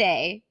quote of the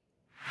day.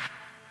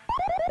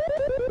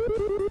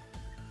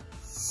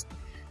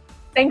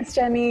 Thanks,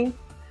 Jenny.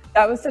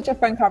 That was such a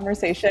fun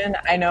conversation.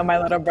 I know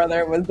my little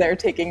brother was there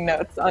taking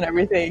notes on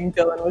everything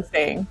Dylan was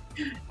saying.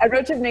 At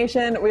Roadtrip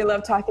Nation, we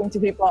love talking to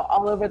people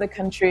all over the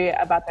country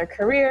about their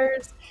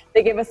careers.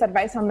 They give us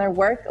advice on their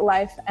work,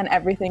 life, and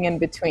everything in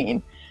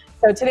between.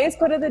 So today's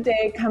quote of the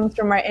day comes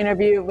from our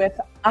interview with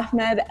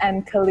Ahmed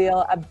and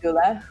Khalil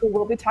Abdullah, who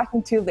we'll be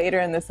talking to later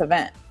in this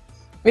event.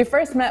 We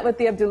first met with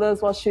the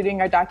Abdullahs while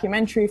shooting our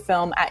documentary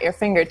film At Your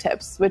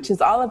Fingertips, which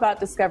is all about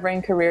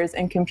discovering careers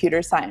in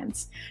computer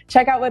science.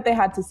 Check out what they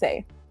had to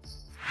say.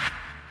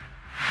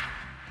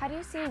 How do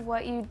you see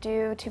what you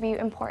do to be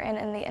important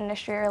in the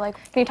industry? Or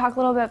can you talk a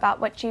little bit about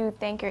what you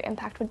think your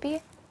impact would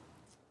be?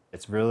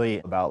 It's really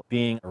about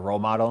being a role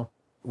model.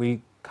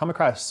 We come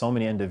across so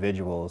many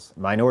individuals,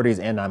 minorities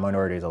and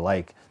non-minorities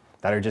alike,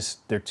 that are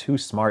they're too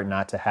smart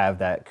not to have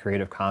that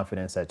creative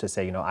confidence that to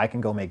say, I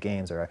can go make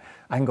games, or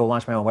I can go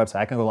launch my own website,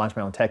 I can go launch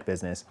my own tech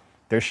business.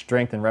 There's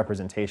strength in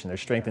representation.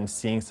 There's strength in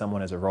seeing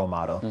someone as a role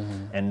model.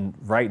 Mm-hmm. And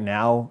right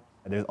now,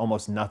 there's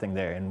almost nothing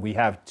there. And we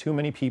have too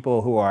many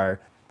people who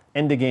are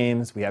into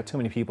games. We have too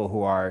many people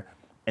who are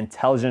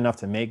intelligent enough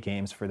to make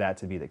games for that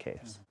to be the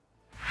case.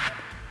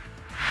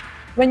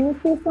 When you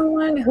see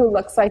someone who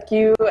looks like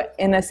you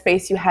in a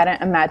space you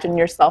hadn't imagined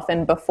yourself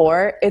in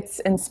before, it's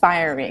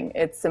inspiring,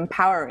 it's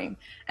empowering,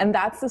 and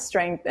that's the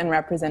strength in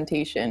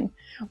representation.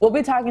 We'll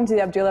be talking to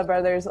the Abdullah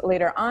brothers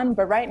later on,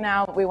 but right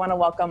now we want to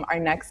welcome our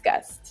next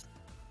guest.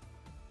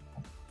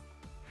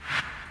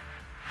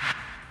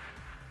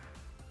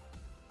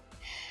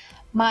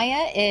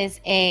 Maya is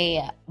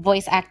a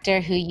voice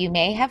actor who you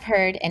may have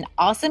heard in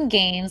awesome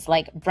games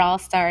like Brawl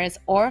Stars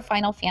or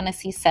Final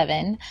Fantasy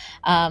VII.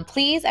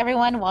 Please,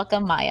 everyone,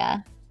 welcome Maya.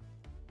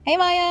 Hey,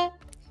 Maya.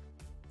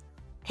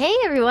 Hey,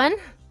 everyone.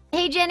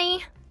 Hey,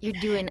 Jenny. You're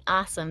doing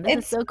awesome. This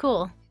is so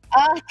cool.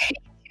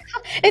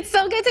 It's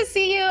so good to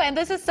see you, and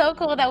this is so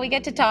cool that we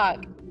get to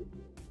talk.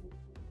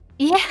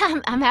 Yeah,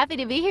 I'm happy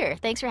to be here.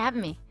 Thanks for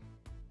having me.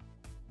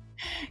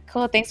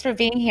 Cool. Thanks for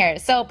being here.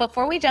 So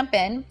before we jump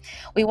in,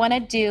 we want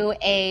to do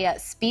a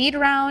speed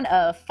round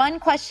of fun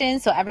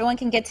questions so everyone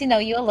can get to know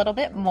you a little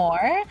bit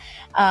more.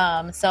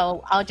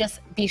 So I'll just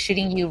be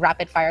shooting you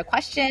rapid fire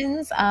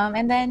questions,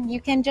 and then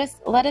you can just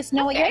let us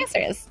know what your answer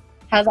is.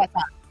 How's that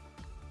sound?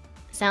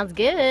 Sounds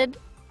good.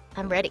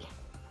 I'm ready.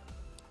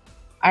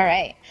 All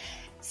right.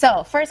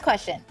 So first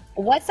question,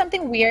 what's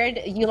something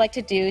weird you like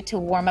to do to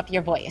warm up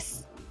your voice?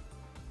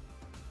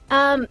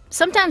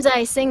 Sometimes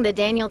I sing the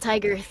Daniel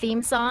Tiger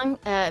theme song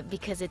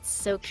because it's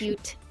so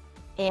cute,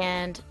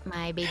 and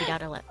my baby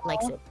daughter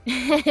likes it.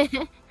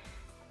 I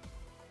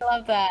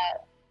love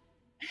that.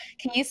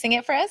 Can you sing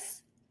it for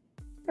us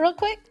real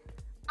quick?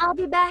 I'll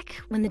be back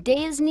when the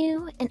day is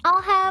new, and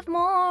I'll have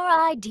more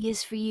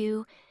ideas for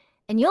you.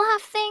 And you'll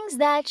have things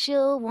that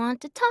you'll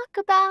want to talk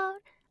about.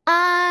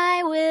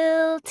 I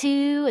will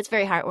too. It's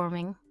very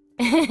heartwarming.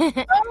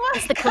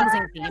 That's the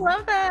closing I theme.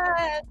 love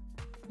that.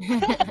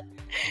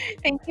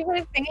 Thank you for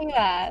singing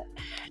that.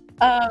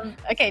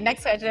 Okay,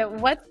 next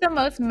question. What's the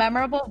most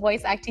memorable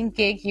voice acting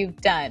gig you've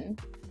done?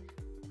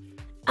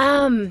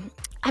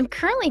 I'm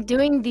currently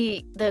doing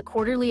the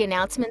quarterly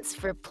announcements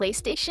for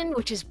PlayStation,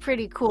 which is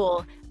pretty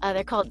cool.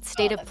 They're called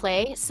State of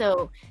Play.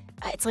 So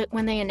it's like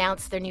when they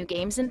announce their new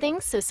games and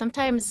things. So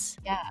sometimes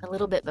a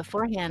little bit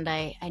beforehand,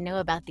 I know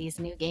about these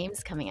new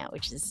games coming out,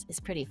 which is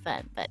pretty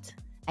fun. But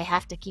I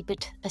have to keep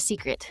it a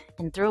secret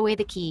and throw away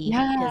the key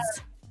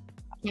because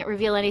I can't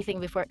reveal anything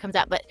before it comes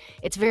out. But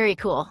it's very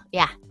cool.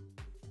 Yeah.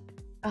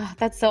 Oh,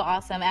 that's so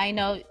awesome. I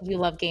know you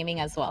love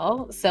gaming as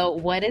well. So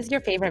what is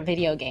your favorite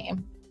video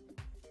game?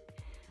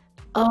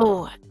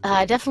 Oh,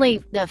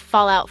 definitely the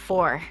Fallout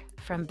 4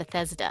 from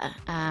Bethesda.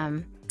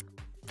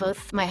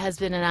 Both my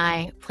husband and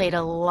I played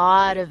a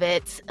lot of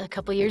it a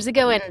couple years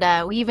ago,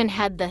 and we even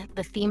had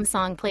the theme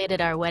song played at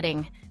our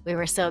wedding. We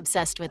were so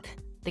obsessed with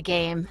the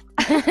game.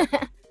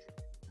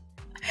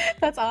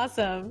 That's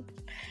awesome.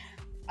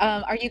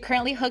 Are you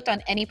currently hooked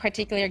on any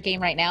particular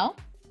game right now?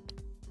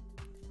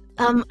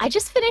 I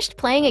just finished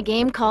playing a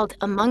game called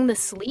Among the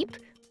Sleep,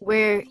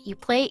 where you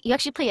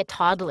actually play a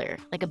toddler,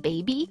 like a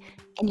baby,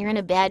 and you're in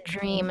a bad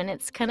dream, and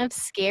it's kind of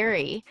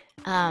scary,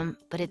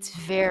 but it's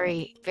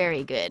very,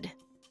 very good.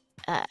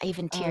 I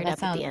even teared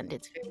up at the end.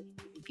 It's very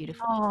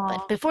beautiful.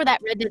 But before that,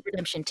 Red Dead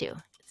Redemption 2.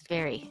 It's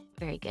very,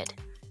 very good.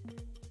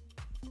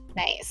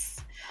 Nice.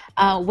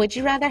 Would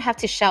you rather have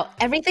to shout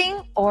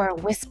everything or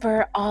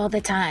whisper all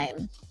the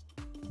time?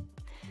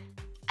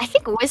 I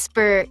think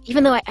whisper,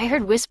 even though I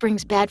heard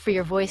whispering's bad for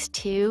your voice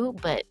too,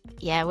 but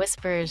yeah,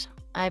 whispers,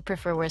 I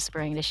prefer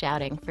whispering to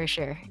shouting for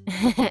sure.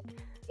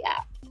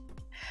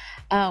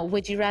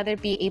 Would you rather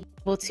be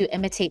able to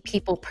imitate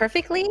people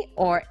perfectly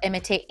or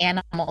imitate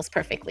animals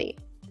perfectly?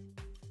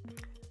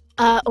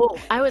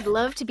 I would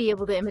love to be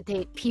able to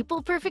imitate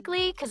people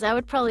perfectly because I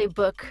would probably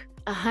book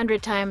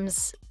 100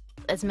 times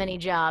as many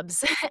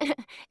jobs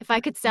if I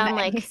could sound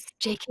like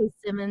J.K.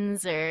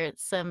 Simmons or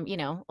some,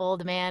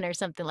 old man or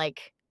something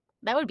like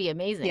that would be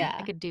amazing. Yeah.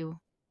 I could do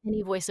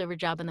any voiceover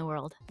job in the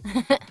world.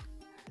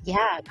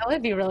 Yeah, that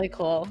would be really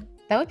cool.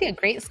 That would be a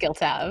great skill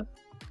to have.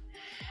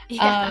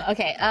 Yeah.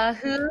 Okay,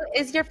 who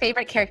is your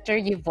favorite character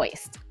you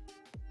voiced?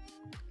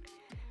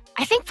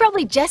 I think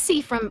probably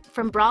Jessie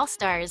from Brawl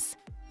Stars.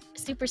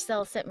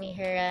 Supercell sent me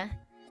her.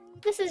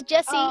 This is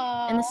Jessie,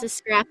 and this is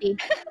Scrappy.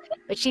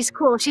 But she's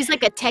cool. She's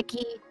like a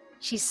techie.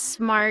 She's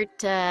smart.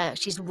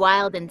 She's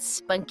wild and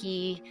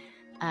spunky.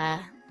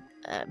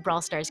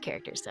 Brawl Stars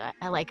character, so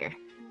I like her.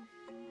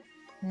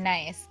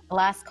 Nice.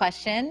 Last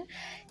question.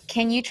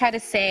 Can you try to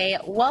say,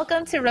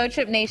 welcome to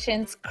Roadtrip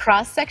Nation's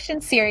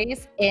cross-section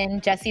series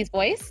in Jessie's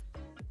voice?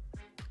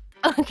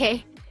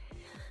 Okay.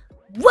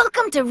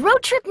 Welcome to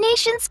Roadtrip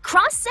Nation's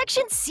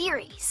cross-section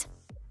series.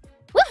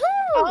 Woohoo!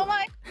 Oh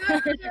my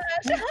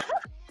gosh.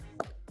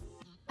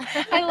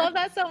 I love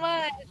that so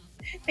much.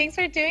 Thanks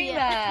for doing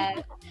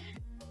that.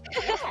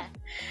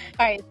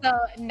 All right, so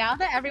now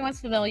that everyone's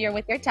familiar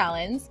with your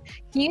talents,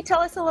 can you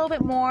tell us a little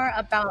bit more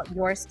about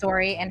your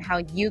story and how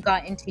you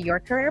got into your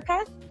career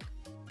path?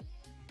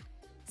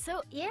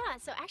 So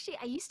actually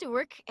I used to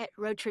work at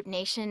Roadtrip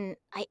Nation.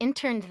 I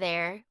interned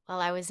there while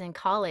I was in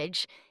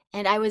college,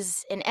 and I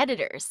was an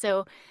editor.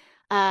 So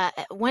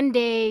one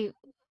day,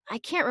 I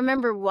can't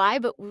remember why,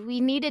 but we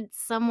needed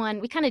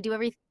someone, we kind of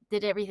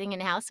did everything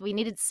in-house. We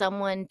needed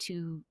someone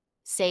to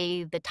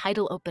say the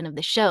title open of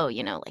the show,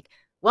 like,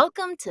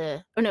 welcome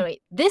to,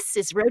 this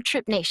is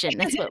Roadtrip Nation.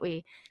 That's what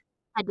we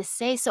had to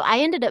say. So I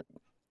ended up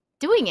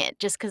doing it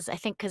just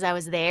because I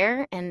was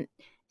there, and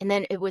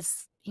then it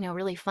was,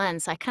 really fun.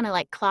 So I kind of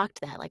like clocked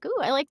that, like,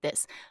 ooh, I like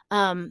this.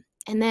 And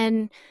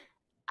then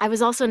I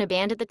was also in a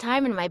band at the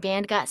time, and my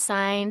band got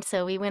signed.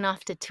 So we went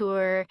off to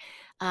tour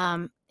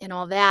and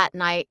all that.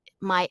 And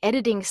my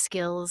editing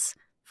skills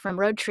from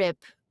Roadtrip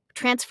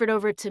transferred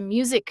over to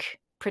music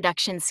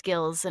production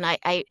skills. And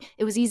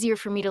it was easier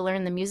for me to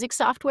learn the music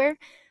software.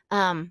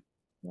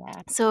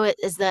 So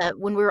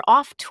when we were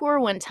off tour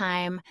one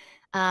time,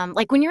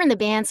 like when you're in the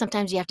band,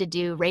 sometimes you have to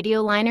do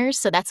radio liners.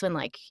 So that's when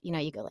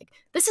you go like,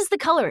 this is The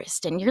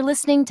Colorist and you're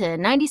listening to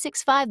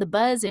 96.5 The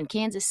Buzz in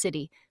Kansas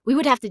City. We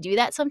would have to do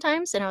that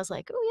sometimes. And I was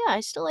like, oh yeah, I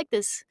still like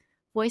this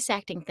voice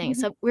acting thing.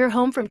 So we were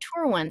home from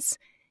tour once,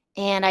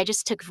 and I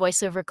just took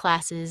voiceover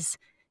classes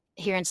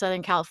here in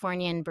Southern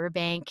California in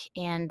Burbank.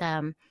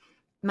 And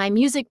my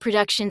music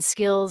production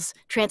skills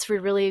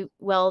transferred really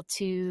well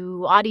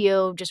to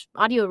audio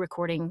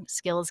recording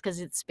skills because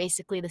it's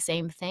basically the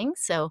same thing.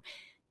 So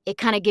it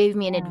kind of gave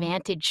me an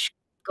advantage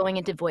going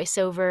into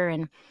voiceover,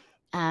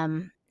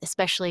 and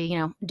especially,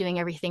 doing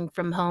everything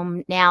from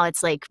home now,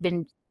 it's like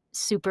been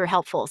super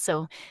helpful.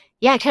 So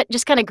yeah, I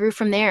just kind of grew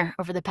from there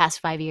over the past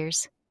 5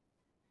 years.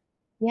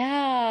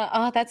 Yeah.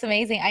 Oh, that's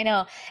amazing. I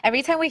know.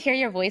 Every time we hear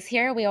your voice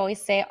here, we always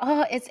say,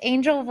 "Oh, it's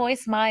Angel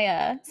Voice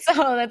Maya." So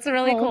that's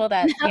really Oh, cool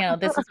that,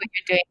 this is what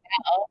you're doing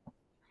now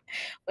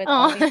with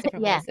all oh, these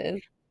different yeah.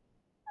 voices.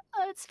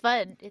 Oh, it's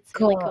fun. It's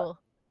really Cool. cool.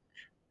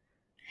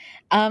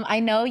 I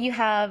know you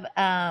have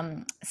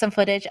some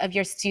footage of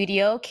your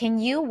studio. Can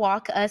you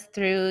walk us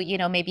through,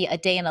 maybe a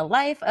day in the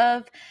life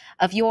of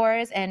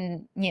yours?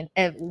 And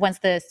once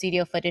the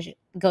studio footage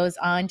goes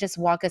on, just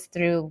walk us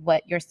through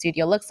what your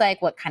studio looks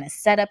like, what kind of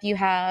setup you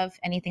have,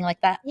 anything like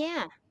that.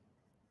 Yeah.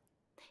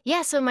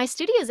 Yeah, so my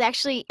studio is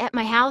actually at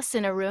my house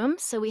in a room.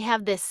 So we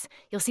have this,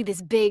 you'll see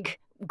this big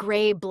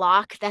gray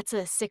block. That's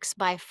a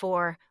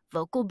 6x4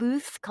 vocal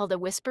booth called a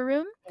whisper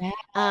room. Yeah.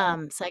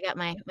 So I got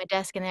my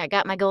desk in there. I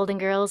got my Golden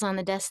Girls on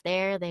the desk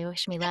there. They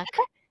wish me luck.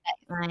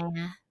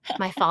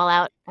 My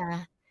Fallout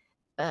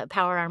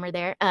power armor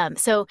there.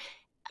 So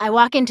I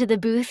walk into the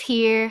booth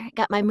here,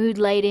 got my mood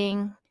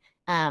lighting.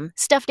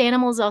 Stuffed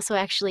animals also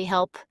actually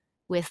help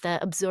with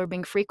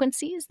absorbing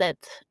frequencies that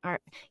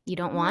you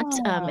don't want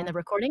in the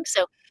recording.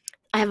 So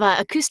I have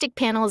acoustic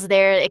panels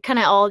there. It kind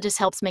of all just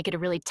helps make it a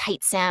really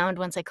tight sound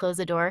once I close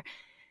the door.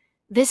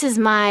 This is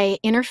my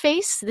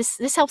interface.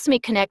 This helps me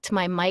connect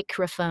my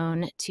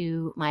microphone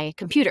to my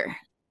computer.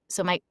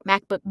 So my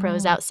MacBook Pro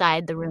is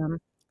outside the room,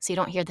 so you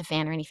don't hear the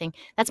fan or anything.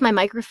 That's my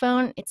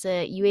microphone. It's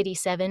a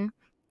U87.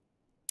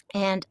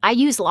 And I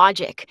use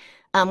Logic,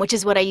 which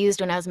is what I used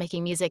when I was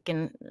making music,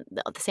 and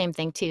the same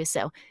thing too.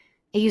 So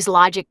I use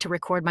Logic to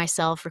record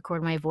myself,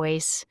 record my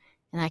voice,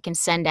 and I can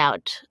send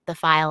out the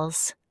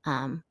files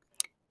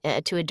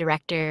to a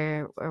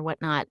director or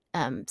whatnot.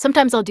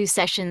 Sometimes I'll do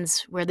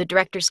sessions where the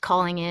director's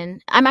calling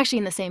in. I'm actually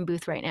in the same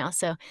booth right now.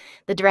 So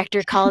the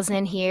director calls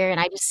in here and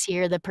I just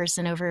hear the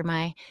person over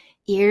my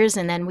ears,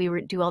 and then we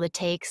do all the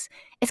takes.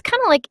 It's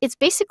kind of like, it's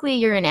basically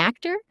you're an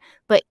actor,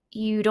 but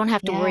you don't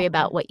have to worry Yeah.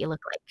 about what you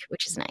look like,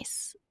 which is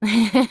nice.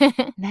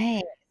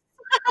 Nice.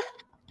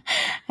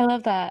 I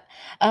love that.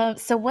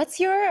 So what's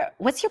your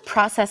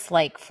process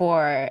like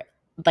for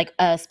like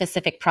a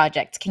specific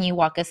project? Can you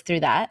walk us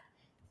through that?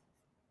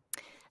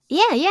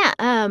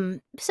 Yeah.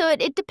 So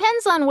it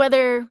depends on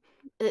whether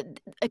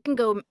it can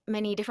go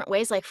many different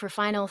ways. Like for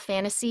Final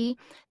Fantasy,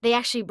 they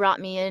actually brought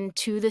me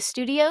into the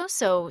studio,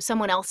 so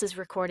someone else is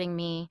recording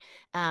me,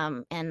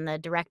 and the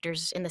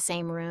director's in the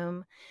same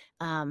room,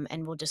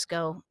 and we'll just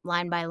go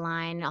line by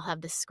line. I'll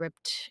have the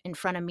script in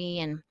front of me,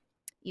 and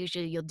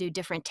usually you'll do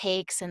different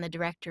takes, and the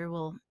director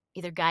will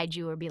either guide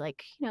you or be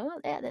like, yeah,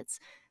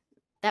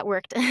 that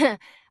worked.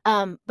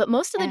 But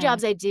most of the Yeah.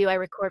 jobs I do, I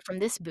record from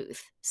this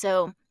booth.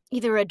 So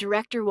either a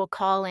director will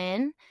call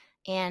in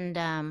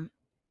and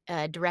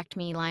direct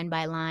me line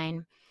by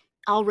line.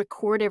 I'll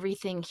record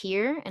everything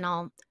here and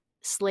I'll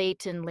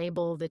slate and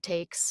label the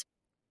takes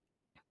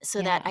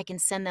so that Yeah. I can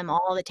send them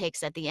all the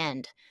takes at the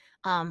end.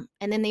 And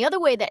then the other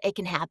way that it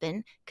can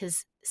happen,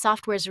 because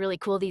software is really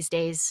cool these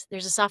days,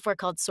 there's a software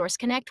called Source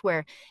Connect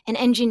where an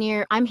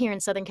engineer, I'm here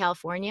in Southern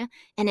California,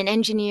 and an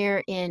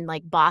engineer in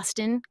like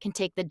Boston can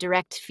take the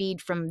direct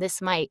feed from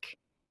this mic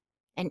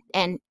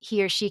and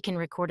he or she can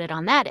record it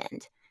on that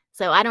end.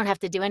 So I don't have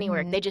to do any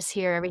work. Mhm. They just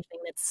hear everything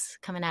that's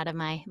coming out of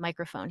my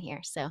microphone here.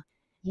 So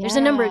there's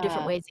a number of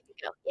different Yeah. ways it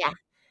can go. Yeah.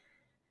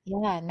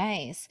 Yeah,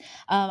 nice.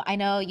 I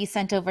know you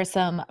sent over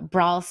some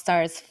Brawl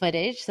Stars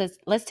footage, so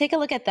let's take a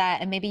look at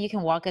that, and maybe you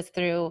can walk us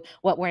through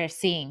what we're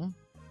seeing.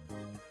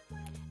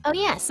 Oh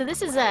yeah. So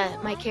this is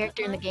my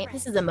character in the game.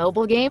 This is a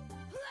mobile game.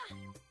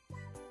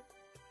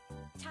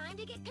 Time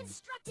to get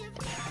constructive.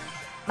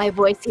 My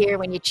voice here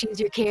when you choose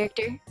your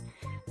character.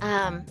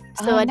 So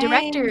Oh, a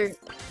director nice.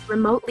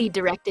 remotely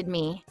directed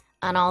me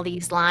on all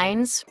these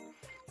lines,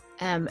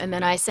 and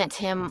then I sent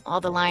him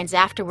all the lines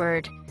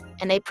afterward,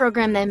 and they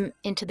programmed them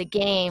into the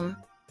game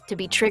to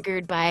be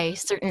triggered by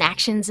certain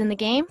actions in the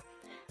game.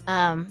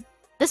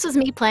 This was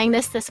me playing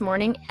this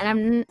morning,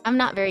 and I'm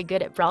not very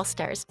good at Brawl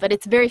Stars, but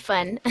it's very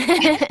fun.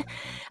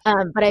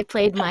 But I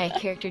played my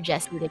character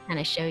Jessie to kind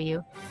of show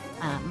you.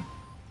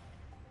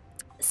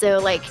 So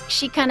like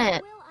she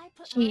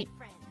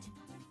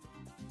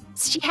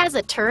has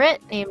a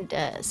turret named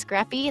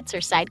Scrappy. It's her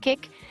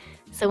sidekick.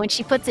 So when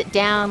she puts it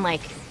down,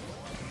 like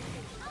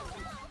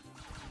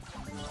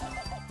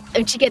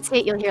when she gets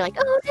hit, you'll hear like,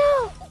 "Oh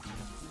no!"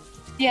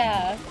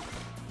 Yeah.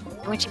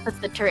 And when she puts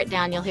the turret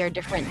down, you'll hear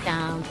different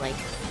sounds like,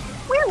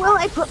 "Where will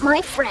I put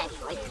my friend?"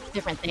 Like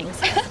different things.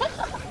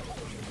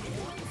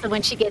 So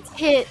when she gets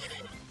hit,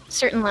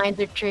 certain lines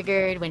are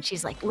triggered. When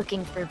she's like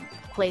looking for a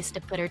place to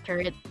put her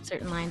turret,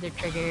 certain lines are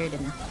triggered.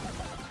 And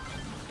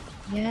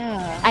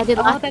Yeah. I did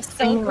Oh, lots of that's so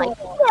screaming, like,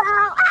 cool.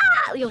 "Wow,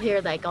 ah!" You'll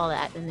hear like all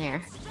that in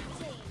there.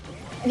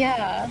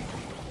 Yeah.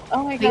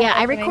 Oh my But God, yeah,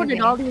 I that's recorded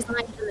amazing. all these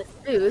lines in this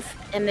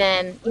booth, and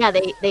then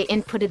they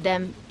inputted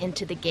them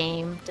into the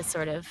game to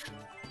sort of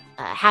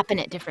happen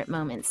at different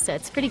moments. So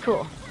it's pretty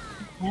cool.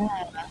 Yeah.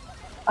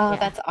 Oh, Yeah.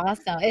 that's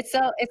awesome. It's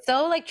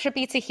so like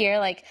trippy to hear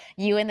like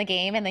you in the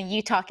game and then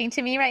you talking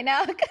to me right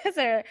now because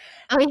they're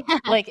Oh yeah.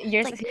 like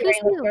you're Like, hearing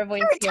who's like you? your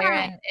voice Turret here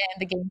time. and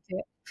the game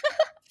too.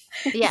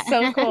 Yeah.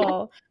 So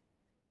cool.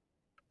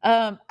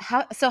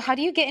 How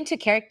do you get into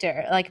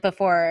character like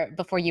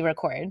before you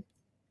record?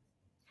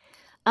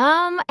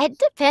 It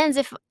depends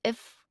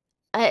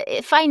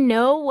if I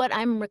know what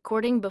I'm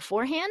recording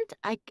beforehand,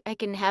 I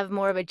can have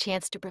more of a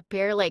chance to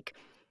prepare. Like,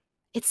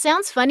 it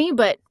sounds funny,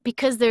 but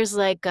because there's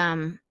like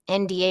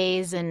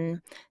NDAs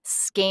and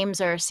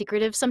games are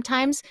secretive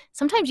sometimes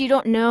you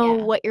don't know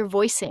Yeah. what you're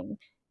voicing.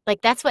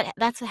 Like that's what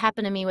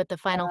happened to me with the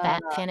Final Uh,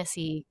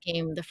 Fantasy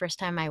game the first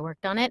time I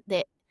worked on it.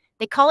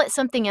 They call it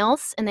something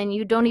else, and then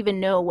you don't even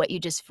know what you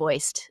just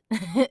voiced.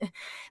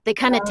 They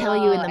kind of tell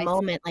you in oh, the I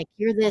see. moment, like,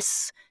 you're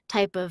this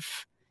type of,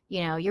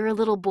 you're a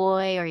little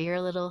boy or you're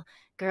a little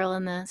girl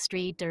in the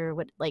street or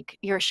what, like,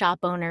 you're a shop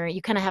owner.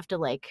 You kind of have to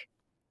like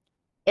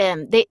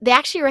they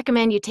actually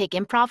recommend you take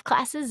improv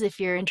classes if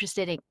you're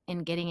interested in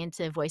getting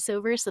into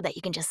voiceover so that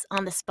you can just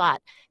on the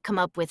spot come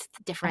up with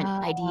different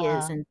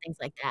ideas Oh, and things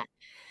like that.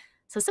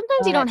 So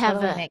sometimes oh, you that don't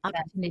have totally an makes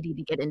sense. opportunity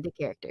to get into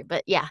character,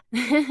 but yeah,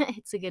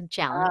 it's a good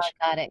Oh, challenge.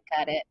 got it,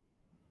 got it.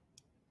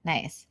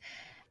 Nice.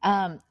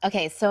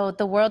 Okay, so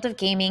the world of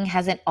gaming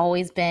hasn't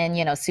always been,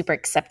 super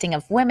accepting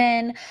of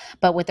women,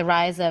 but with the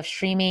rise of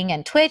streaming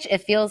and Twitch, it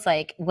feels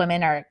like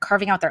women are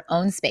carving out their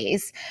own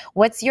space.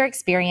 What's your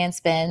experience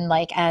been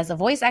like as a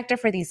voice actor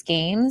for these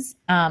games?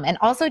 And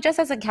also just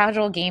as a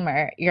casual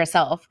gamer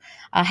yourself,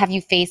 have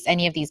you faced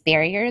any of these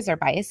barriers or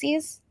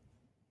biases?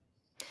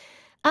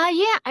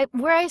 Yeah,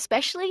 where I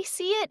especially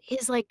see it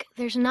is like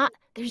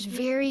there's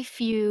very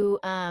few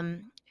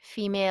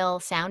female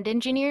sound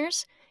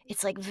engineers.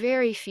 It's like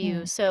very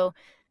few. Mm, So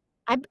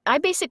I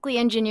basically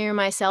engineer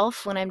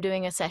myself when I'm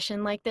doing a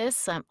session like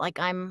this. Like,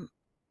 I'm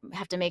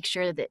have to make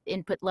sure that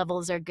input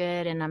levels are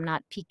good and I'm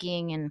not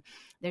peaking and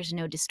there's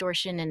no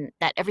distortion and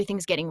that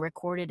everything's getting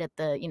recorded at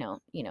the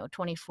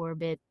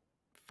 24-bit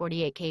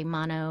 48K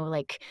mono,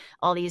 like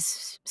all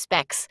these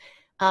specs.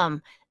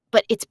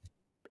 But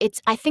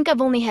I think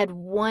I've only had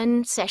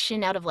one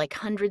session out of like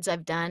hundreds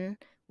I've done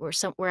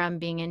where I'm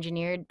being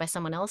engineered by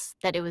someone else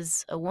that it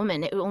was a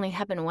woman. It only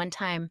happened one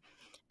time.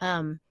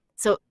 Um,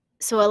 so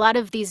so a lot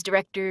of these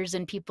directors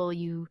and people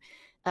you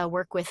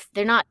work with,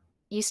 they're not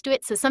used to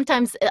it. So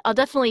sometimes I'll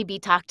definitely be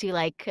talked to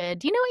like,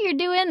 "Do you know what you're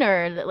doing?"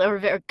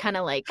 Or kind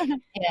of like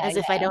yeah, as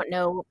if I yeah, don't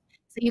know.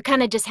 So you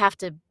kind of just have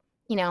to,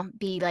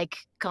 be like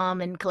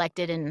calm and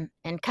collected and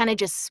kind of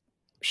just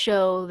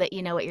show that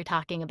you know what you're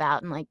talking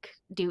about and like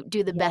do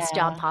the best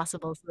job yeah,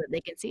 possible so that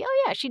they can see,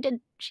 oh yeah,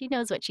 she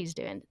knows what she's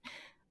doing.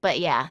 But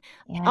yeah.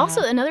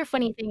 Also, yeah. another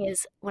funny thing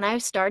is when I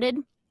started,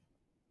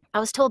 I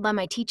was told by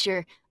my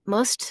teacher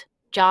most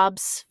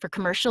jobs for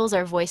commercials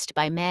are voiced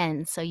by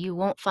men, so you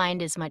won't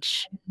find as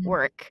much Mhm.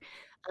 work.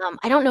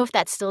 I don't know if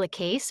that's still the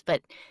case,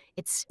 but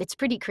it's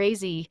pretty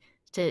crazy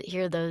to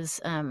hear those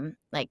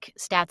like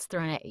stats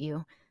thrown at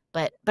you.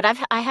 But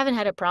I haven't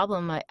had a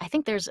problem. I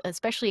think there's,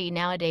 especially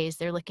nowadays,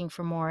 they're looking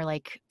for more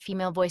like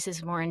female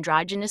voices, more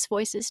androgynous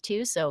voices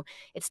too. So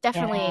it's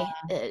Yeah. definitely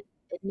a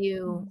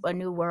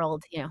new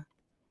world.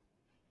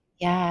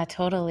 Yeah,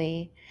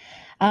 totally.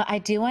 I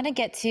do want to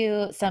get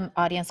to some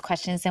audience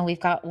questions, and we've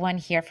got one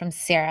here from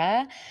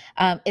Sarah.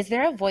 Is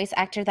there a voice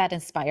actor that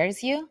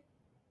inspires you?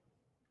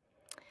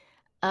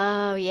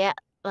 Oh, yeah.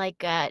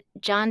 Like,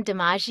 John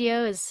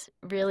DiMaggio is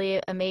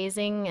really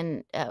amazing,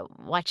 and,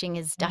 watching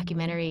his Mhm,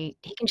 documentary,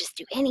 he can just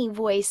do any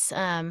voice.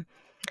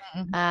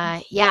 mhm.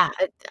 Yeah,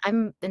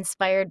 I'm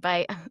inspired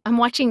by I'm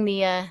watching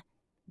the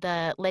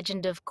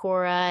Legend of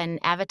Korra and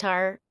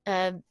Avatar,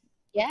 uh,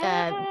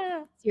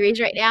 Yeah. series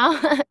right now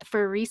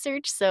for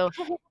research, so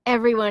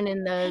everyone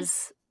in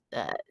those,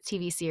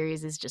 TV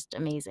series is just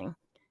amazing.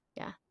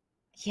 Yeah.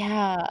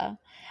 Yeah.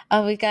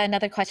 We've got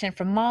another question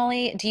from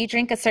Molly. Do you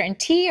drink a certain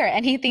tea or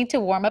anything to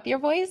warm up your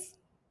voice?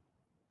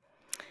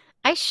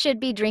 I should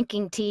be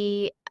drinking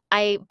tea.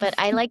 But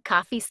I like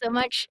coffee so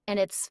much, and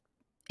it's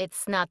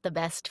not the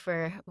best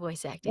for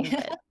voice acting,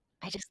 but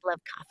I just love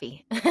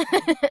coffee.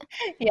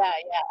 Yeah,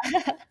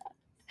 yeah.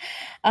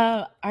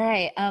 All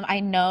right. I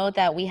know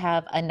that we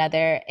have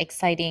another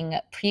exciting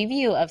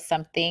preview of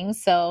something.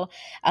 So,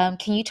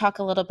 can you talk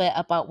a little bit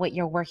about what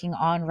you're working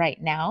on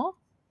right now?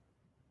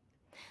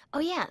 Oh,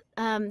 yeah,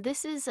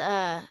 this is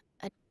a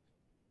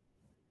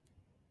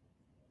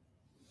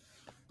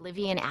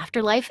Oblivion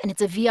Afterlife, and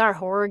it's a VR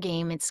horror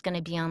game. It's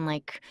gonna be on,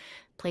 like,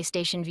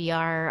 PlayStation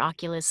VR,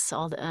 Oculus,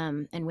 all the,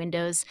 and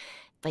Windows,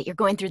 but you're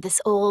going through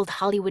this old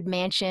Hollywood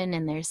mansion,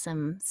 and there's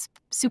some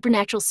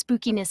supernatural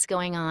spookiness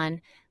going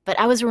on, but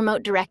I was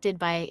remote directed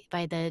by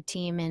the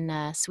team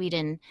in,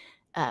 Sweden,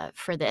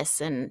 for this,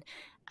 and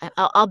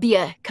I'll be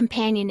a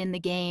companion in the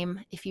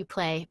game if you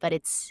play, but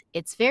it's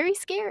very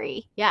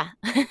scary. Yeah.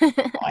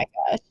 Oh my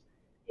gosh.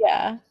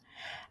 Yeah.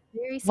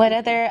 Very What spooky.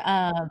 other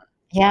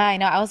yeah, I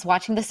know. I was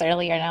watching this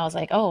earlier and I was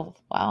like, "Oh,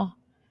 wow.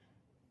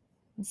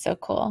 It's so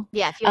cool."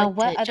 Yeah, if you like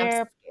What to jump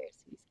other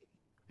scares.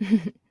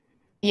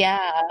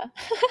 yeah.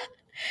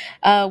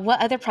 What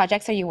other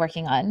projects are you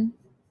working on?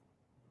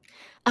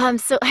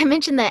 So I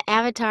mentioned the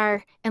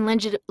Avatar and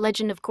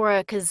Legend of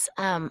Korra because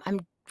I'm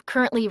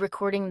currently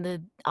recording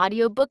the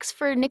audiobooks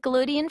for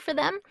Nickelodeon for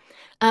them.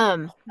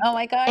 Um, Oh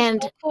my gosh,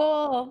 and so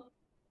cool.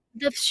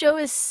 The show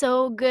is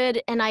so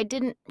good, and I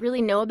didn't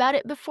really know about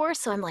it before,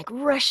 so I'm like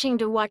rushing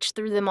to watch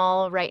through them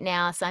all right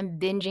now. So I'm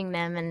binging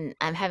them, and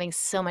I'm having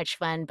so much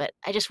fun. But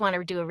I just want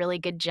to do a really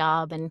good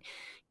job and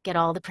get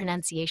all the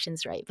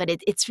pronunciations right. But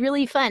it's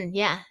really fun.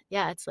 Yeah,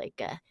 yeah. It's like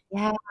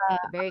Yeah.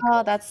 very Oh,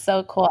 cool. that's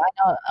so cool. I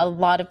know a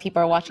lot of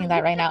people are watching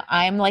that right now.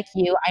 I'm like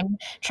you. I'm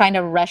trying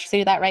to rush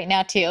through that right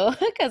now too,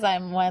 because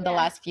I'm one of the Yeah,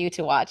 last few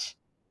to watch.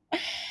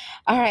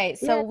 All right,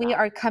 so yeah. we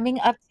are coming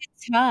up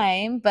to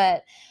time,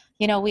 but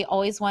we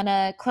always want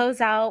to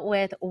close out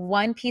with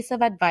one piece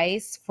of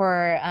advice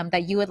for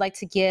that you would like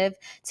to give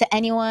to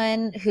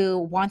anyone who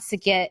wants to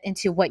get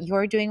into what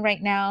you're doing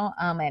right now,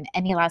 and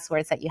any last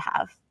words that you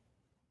have.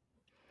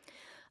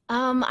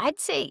 I'd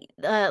say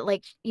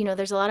like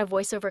there's a lot of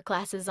voiceover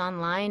classes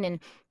online,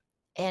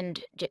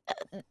 and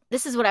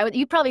this is what I would.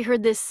 You probably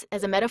heard this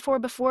as a metaphor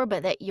before,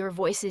 but that your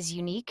voice is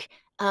unique.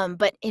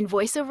 But in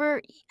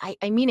voiceover,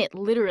 I mean it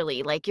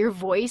literally. Like your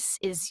voice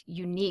is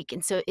unique,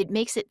 and so it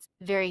makes it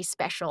very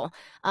special.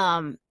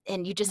 And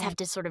you just Mm. have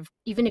to sort of,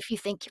 even if you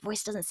think your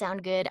voice doesn't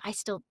sound good, I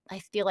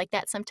feel like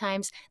that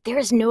sometimes. There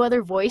is no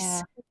other voice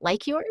Yeah.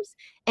 like yours,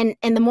 and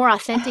the more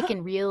authentic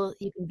and real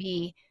you can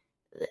be,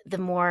 the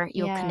more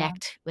you'll Yeah.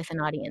 connect with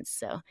an audience.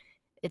 So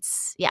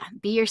it's yeah,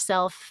 be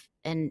yourself,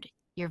 and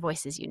your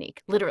voice is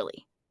unique,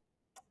 literally.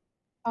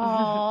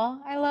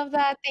 Oh, I love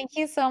that. Thank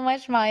you so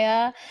much,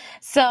 Maya.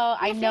 So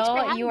I Yeah, thanks for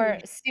know you having are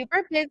me.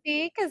 super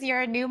busy because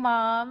you're a new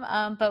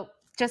mom, but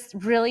just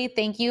really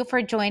thank you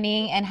for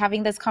joining and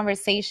having this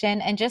conversation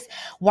and just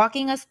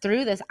walking us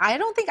through this. I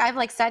don't think I've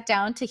like sat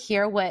down to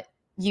hear what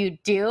you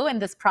do in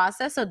this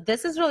process. So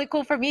this is really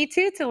cool for me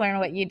too to learn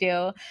what you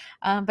do.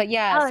 But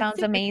yeah, it Oh, it's sounds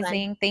super fun.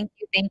 amazing. Thank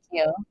you. Thank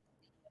you.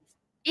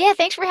 Yeah,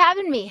 thanks for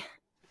having me.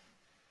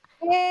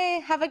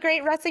 Yay. Have a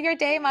great rest of your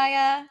day,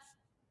 Maya.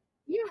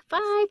 Yeah,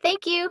 bye.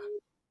 Thank you.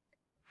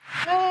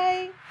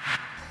 Bye.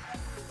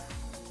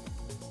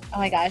 Oh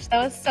my gosh, that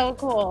was so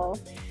cool.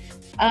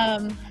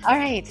 All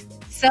right.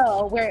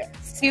 So we're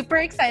super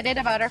excited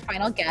about our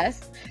final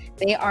guest.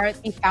 They are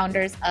the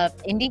founders of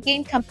indie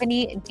game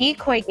company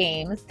Decoy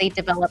Games. They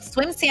develop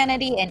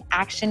Swimsanity, an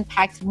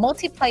action-packed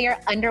multiplayer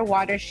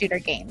underwater shooter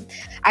game.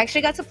 I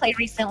actually got to play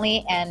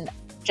recently and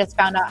just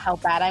found out how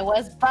bad I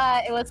was,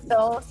 but it was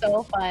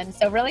so fun.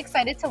 So really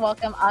excited to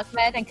welcome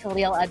Ahmed and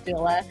Khalil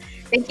Abdullah.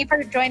 Thank you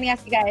for joining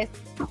us, you guys.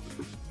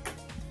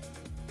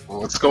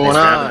 What's going Thanks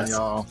for having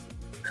on,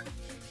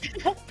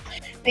 us. y'all?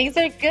 Things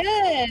are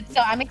good.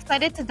 So I'm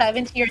excited to dive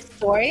into your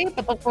story.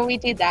 But before we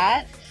do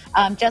that,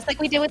 just like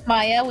we did with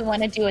Maya, we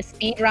want to do a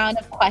speed round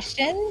of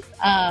questions.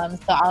 So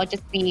I'll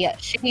just be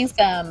shooting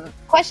some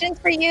questions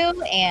for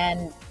you,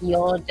 and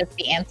you'll just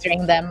be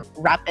answering them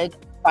rapid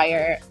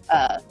fire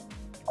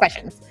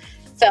questions.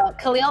 So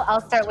Khalil,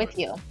 I'll start with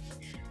you.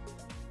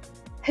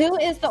 Who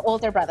is the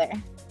older brother?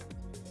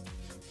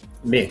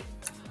 Me.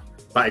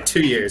 By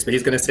 2 years, but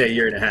he's going to say a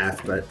year and a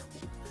half, but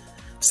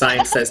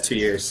science says 2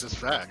 It's years. just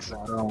facts.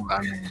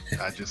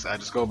 I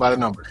just go by the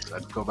numbers. I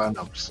just go by the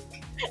numbers.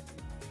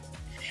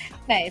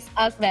 Nice.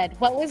 Ahmed,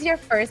 what was your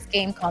first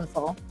game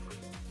console?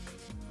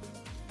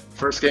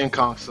 First game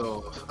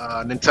console,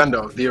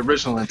 Nintendo, the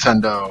original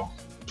Nintendo,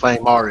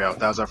 playing Mario.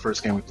 That was our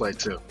first game we played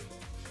too.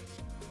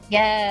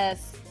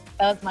 Yes,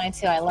 that was mine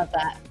too. I love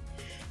that.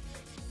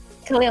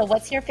 Khalil,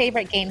 what's your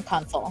favorite game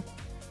console?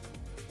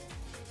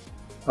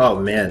 Oh,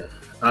 man.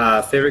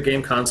 Favorite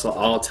game console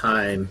all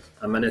time?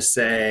 I'm going to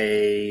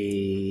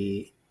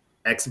say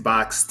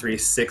Xbox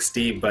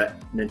 360, but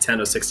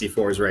Nintendo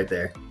 64 is right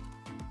there.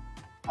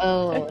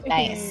 Oh,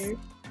 nice.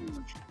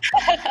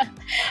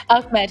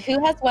 Ahmed,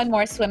 who has won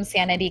more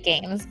Swimsanity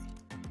games?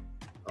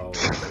 Oh,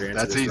 better answer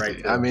That's this easy.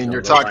 right, I mean, don't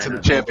you're go talking line to the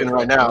up- champion don't go-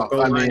 right now. don't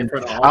go I line in mean,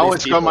 front of all I these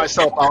always throw people.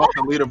 myself off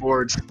the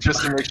leaderboards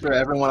just to make sure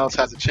everyone else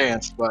has a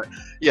chance. But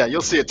yeah,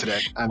 you'll see it today.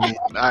 I mean,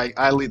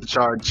 I lead the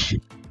charge.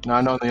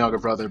 I know I'm the younger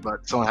brother,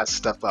 but someone has to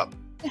step up.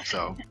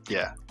 So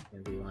yeah.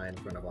 Can't be lying in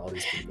front of all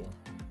these people.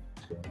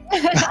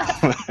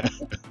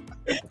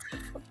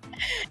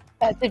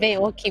 That debate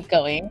will keep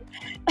going.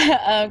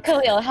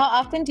 Khalil, how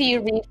often do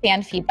you read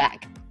fan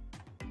feedback?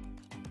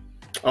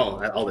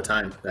 Oh, all the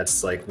time.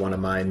 That's like one of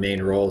my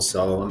main roles.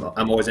 So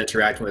I'm always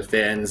interacting with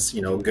fans,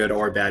 good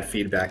or bad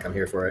feedback. I'm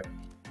here for it.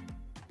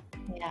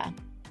 Yeah.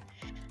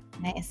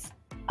 Nice.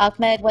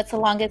 Ahmed, what's the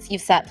longest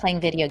you've sat playing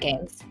video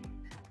games?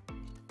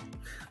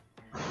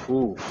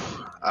 Ooh.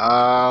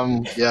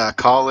 Yeah,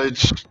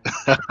 college,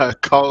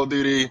 Call of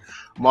Duty,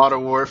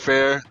 Modern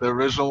Warfare, the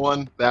original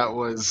one. That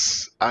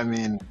was, I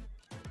mean,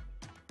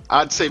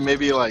 I'd say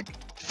maybe like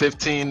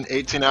 15,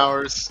 18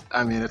 hours.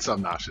 I mean, it's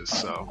obnoxious.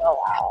 So Oh,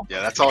 wow.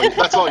 yeah, that's all you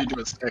do at college.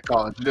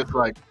 You just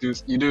like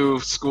do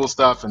school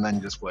stuff and then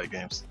you just play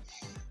games.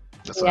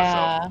 That's what I felt.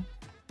 Yeah.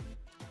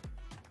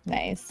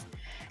 Nice.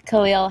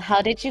 Khalil,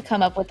 how did you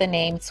come up with the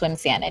name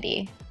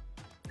Swimsanity?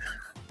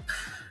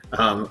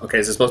 Okay,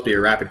 this is supposed to be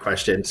a rapid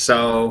question.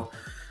 So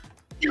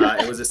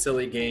it was a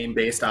silly game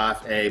based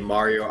off a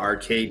Mario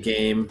arcade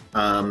game.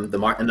 In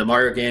the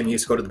Mario game, he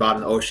used to go to the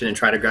bottom of the ocean and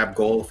try to grab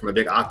gold from a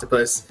big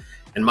octopus.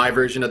 In my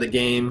version of the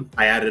game,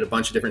 I added a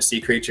bunch of different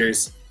sea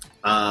creatures.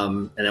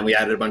 And then we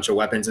added a bunch of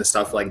weapons and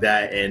stuff like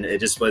that, and it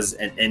just was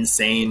an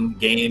insane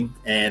game.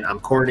 And I'm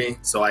corny,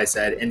 so I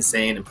said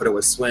insane and put it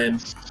with swim,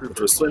 which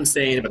was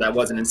Swimsane, but that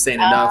wasn't insane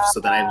enough, so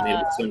then I made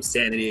it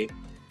Swimsanity,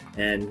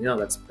 and you know,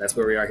 that's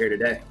where we are here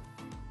today.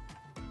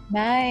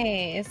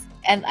 Nice.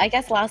 And I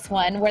guess last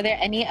one, were there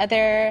any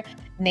other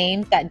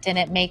names that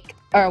didn't make,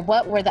 or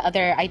what were the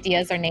other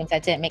ideas or names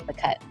that didn't make the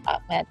cut,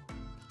 Ahmed?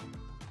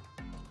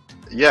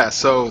 Yeah,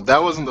 so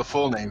that wasn't the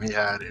full name he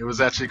had. It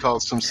was actually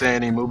called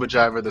Swimsanity Muba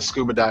Jiver, the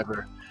Scuba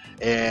Diver.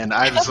 And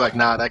I was like,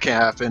 nah, that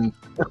can't happen.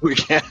 We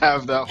can't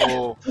have that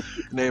whole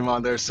name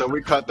on there. So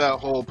we cut that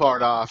whole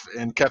part off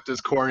and kept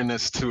his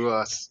corniness to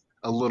us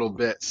a little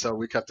bit. So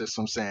we kept it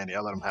Swimsanity.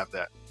 I let him have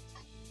that.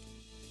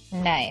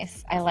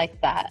 Nice. I like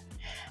that.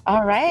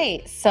 All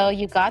right. So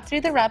you got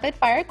through the rapid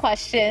fire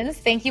questions.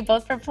 Thank you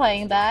both for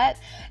playing that.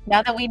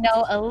 Now that we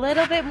know a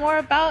little bit more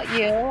about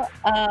you,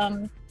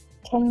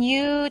 can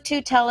you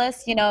two tell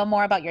us,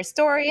 more about your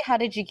story? How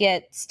did you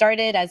get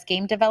started as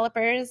game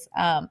developers?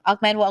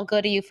 Ahmed, well, I'll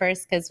go to you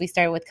first because we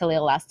started with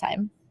Khalil last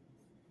time.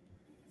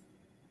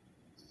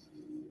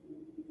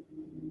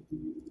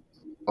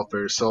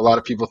 So a lot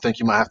of people think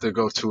you might have to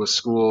go to a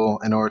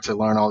school in order to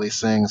learn all these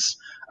things.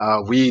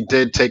 We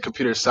did take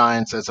computer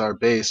science as our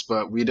base,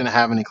 but we didn't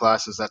have any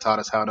classes that taught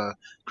us how to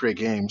create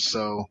games.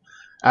 So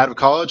out of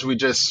college, we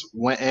just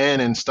went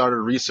in and started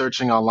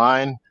researching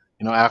online.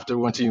 After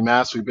we went to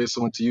UMass, we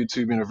basically went to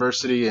YouTube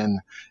University and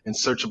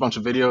searched a bunch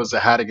of videos that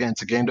had to get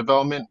into game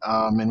development.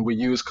 And we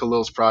used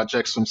Khalil's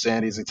project,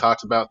 Swimsanity, as he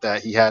talked about,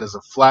 that he had as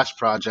a Flash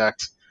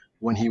project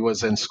when he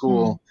was in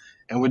school.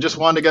 And we just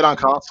wanted to get on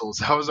consoles.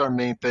 That was our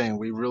main thing.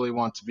 We really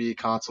want to be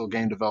console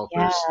game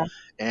developers. Yeah.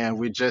 And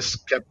we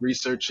just kept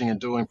researching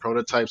and doing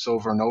prototypes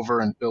over and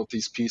over and built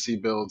these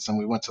PC builds. And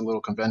we went to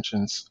little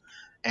conventions.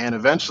 And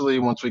eventually,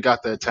 once we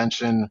got the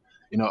attention,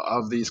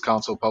 of these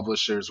console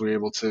publishers, we were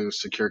able to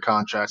secure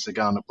contracts to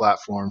get on the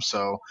platform.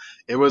 So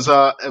it was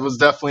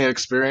definitely an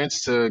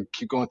experience to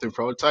keep going through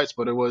prototypes,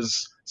 but it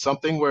was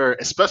something where,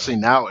 especially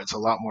now, it's a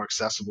lot more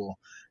accessible,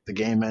 the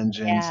game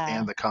engines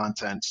and the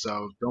content.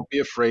 So don't be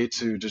afraid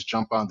to just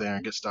jump on there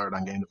and get started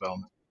on game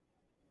development.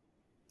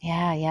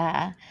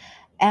 Yeah.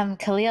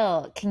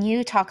 Khalil, can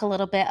you talk a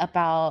little bit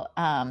about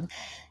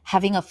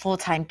having a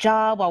full-time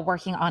job while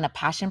working on a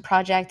passion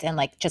project and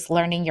just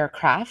learning your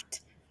craft?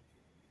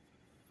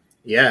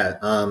 Yeah,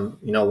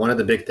 one of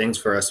the big things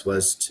for us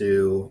was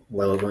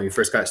when we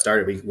first got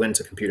started, we went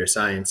to computer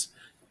science,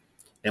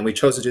 and we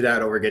chose to do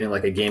that over getting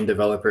a game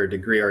developer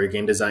degree or a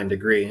game design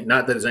degree.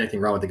 Not that there's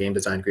anything wrong with the game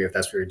design degree if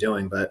that's what you're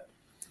doing, but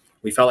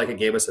we felt like it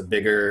gave us a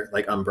bigger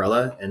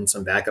umbrella and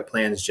some backup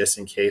plans just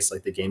in case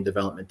the game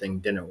development thing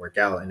didn't work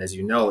out. And as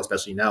you know,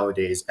 especially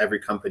nowadays, every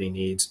company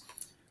needs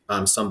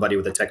somebody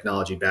with a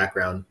technology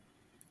background.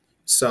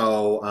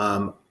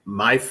 So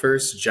my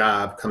first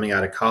job coming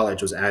out of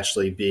college was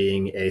actually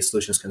being a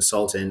solutions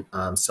consultant,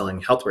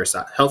 selling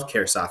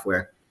healthcare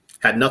software.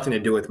 Had nothing to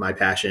do with my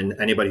passion.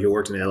 Anybody who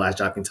worked in that last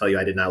job can tell you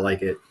I did not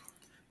like it.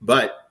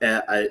 But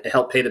it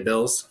helped pay the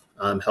bills,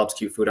 helped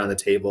keep food on the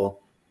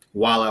table,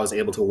 while I was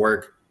able to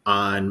work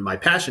on my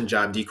passion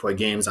job, Decoy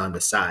Games, on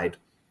the side.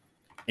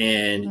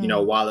 And,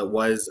 while it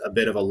was a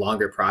bit of a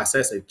longer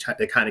process, it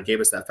kind of gave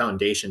us that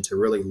foundation to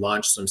really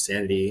launch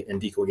Swimsanity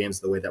and Decoy Games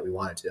the way that we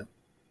wanted to.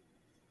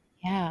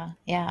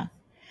 Yeah.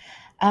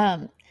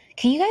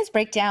 Can you guys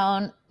break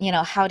down,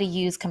 how to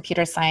use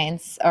computer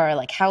science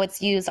or how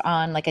it's used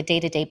on a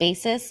day-to-day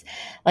basis?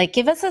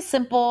 Give us a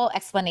simple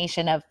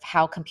explanation of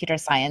how computer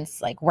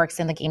science works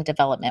in the game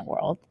development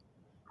world.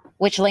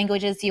 Which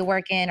languages do you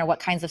work in, or what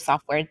kinds of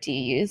software do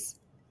you use?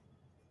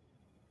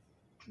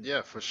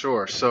 Yeah, for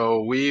sure.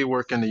 So we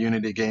work in the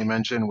Unity game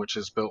engine, which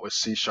is built with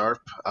C#.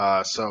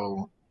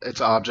 So it's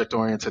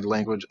object-oriented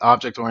language,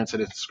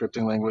 object-oriented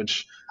scripting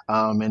language.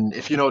 And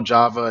if you know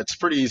Java, it's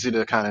pretty easy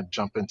to kind of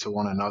jump into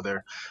one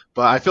another.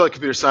 But I feel like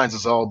computer science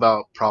is all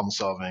about problem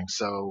solving.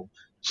 So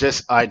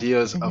just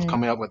ideas of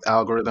coming up with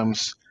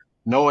algorithms,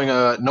 knowing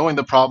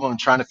the problem and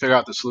trying to figure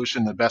out the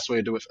solution, the best way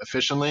to do it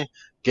efficiently.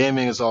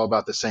 Gaming is all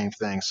about the same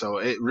thing. So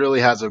it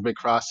really has a big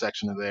cross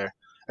section of there.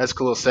 As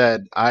Khalil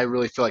said, I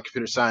really feel like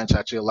computer science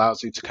actually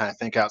allows you to kind of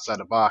think outside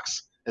the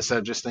box instead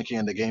of just thinking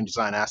in the game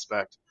design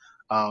aspect.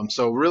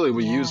 So really,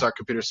 we use our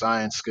computer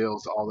science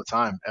skills all the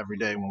time, every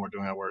day when we're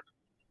doing our work.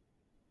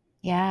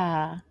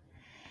 Yeah.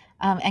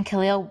 And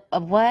Khalil,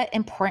 what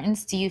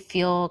importance do you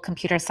feel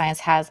computer science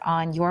has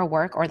on your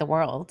work or the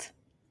world?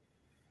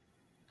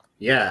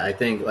 Yeah, I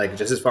think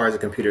just as far as a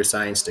computer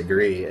science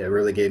degree, it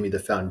really gave me the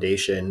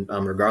foundation,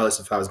 regardless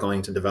if I was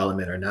going to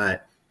development or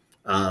not.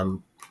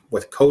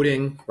 With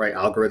coding, right,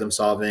 algorithm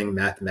solving,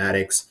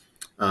 mathematics,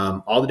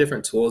 all the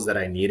different tools that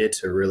I needed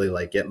to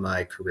really get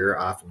my career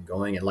off and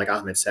going. And like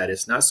Ahmed said,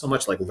 it's not so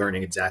much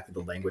learning exactly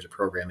the language of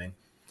programming.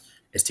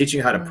 It's teaching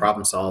you how to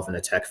problem solve in a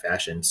tech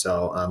fashion.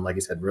 So like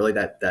you said, really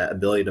that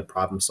ability to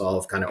problem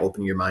solve, kind of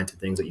opening your mind to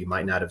things that you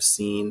might not have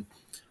seen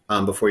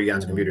before you got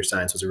into computer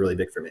science was really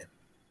big for me.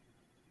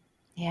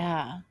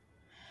 Yeah.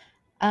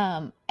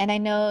 And I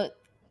know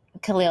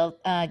Khalil,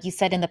 you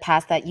said in the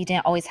past that you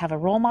didn't always have a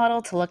role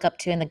model to look up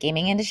to in the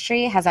gaming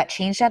industry. Has that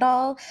changed at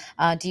all?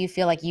 Do you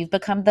feel like you've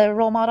become the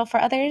role model for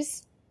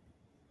others?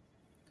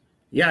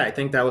 Yeah, I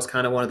think that was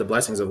kind of one of the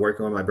blessings of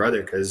working with my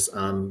brother because,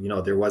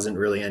 there wasn't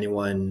really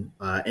anyone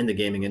in the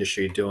gaming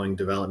industry doing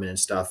development and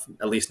stuff,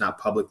 at least not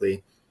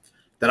publicly,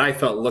 that I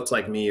felt looked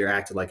like me or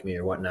acted like me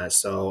or whatnot.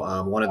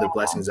 So one of the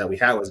blessings that we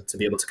had was to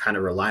be able to kind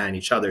of rely on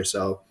each other.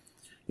 So,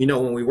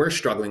 when we were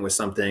struggling with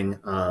something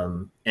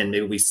and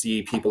maybe we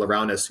see people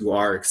around us who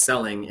are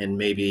excelling and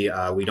maybe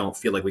we don't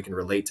feel like we can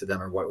relate to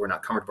them or what we're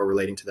not comfortable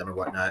relating to them or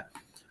whatnot,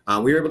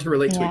 we were able to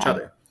relate to each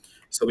other.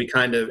 So we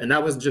kind of, and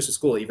that wasn't just at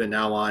school, even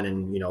now on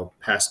and,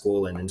 past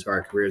school and into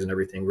our careers and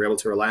everything, we're able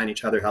to rely on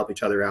each other, help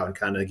each other out and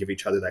kind of give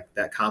each other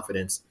that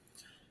confidence.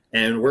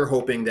 And we're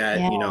hoping that,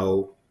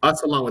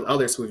 us along with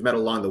others who we've met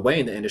along the way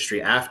in the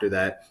industry after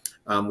that,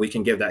 we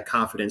can give that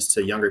confidence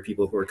to younger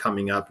people who are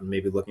coming up and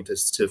maybe looking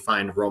to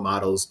find role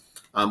models,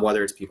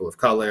 whether it's people of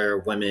color,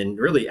 women,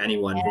 really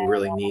anyone who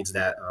really needs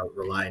that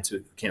reliance who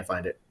can't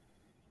find it.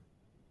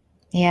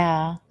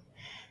 Yeah.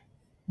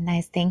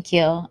 Nice, thank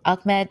you.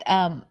 Ahmed,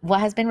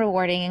 what has been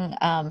rewarding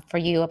for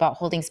you about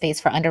holding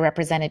space for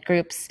underrepresented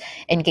groups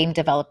in game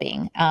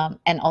developing?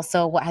 And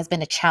also what has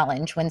been a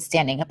challenge when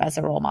standing up as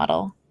a role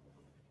model?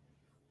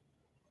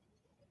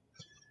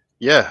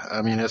 Yeah,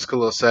 I mean, as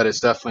Khalil said,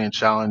 it's definitely a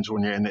challenge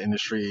when you're in the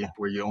industry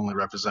where you only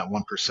represent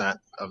 1%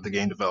 of the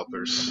game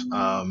developers.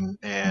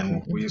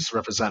 And we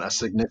represent a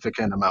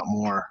significant amount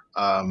more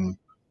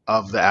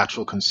of the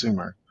actual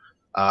consumer.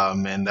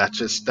 And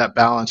that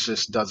balance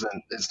is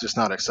just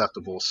not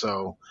acceptable.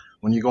 So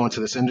when you go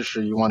into this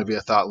industry, you want to be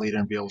a thought leader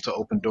and be able to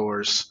open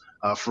doors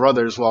for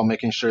others while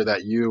making sure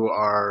that you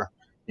are,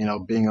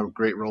 being a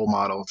great role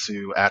model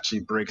to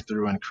actually break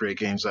through and create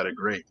games that are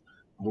great.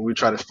 What we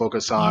try to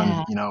focus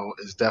on,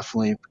 is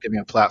definitely giving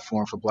a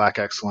platform for Black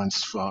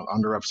excellence from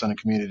underrepresented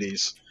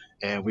communities.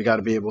 And we got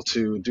to be able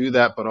to do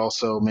that, but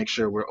also make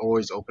sure we're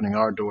always opening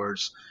our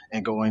doors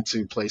and going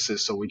to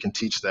places so we can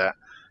teach that.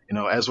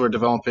 As we're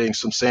developing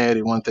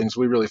Swimsanity, one of the things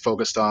we really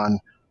focused on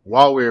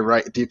while we were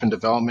right deep in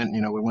development,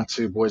 we went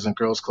to Boys and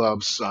Girls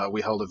Clubs.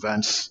 We held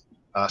events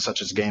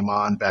such as Game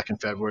On back in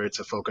February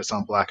to focus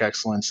on Black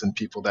excellence and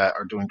people that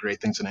are doing great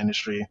things in the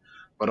industry,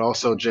 but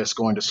also just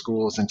going to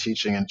schools and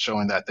teaching and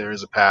showing that there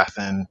is a path.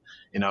 And,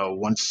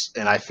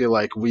 and I feel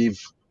like we've,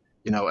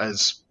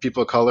 as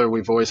people of color,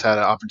 we've always had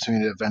an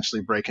opportunity to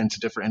eventually break into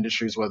different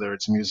industries, whether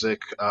it's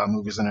music,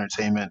 movies, and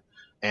entertainment.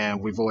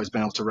 And we've always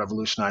been able to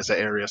revolutionize the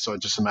area. So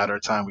it's just a matter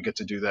of time we get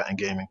to do that in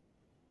gaming.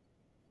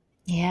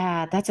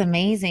 Yeah, that's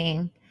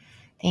amazing.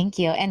 Thank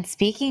you. And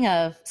speaking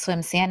of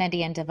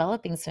Swimsanity and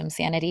developing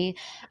Swimsanity,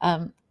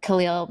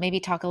 Khalil, maybe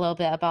talk a little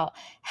bit about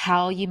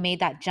how you made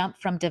that jump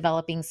from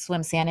developing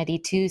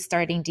Swimsanity to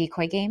starting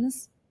Decoy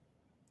Games.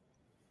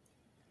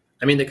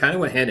 I mean, they kind of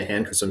went hand in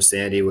hand because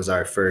Swimsanity was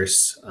our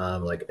first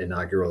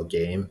inaugural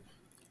game.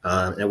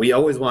 And we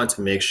always wanted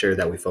to make sure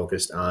that we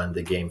focused on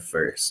the game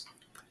first.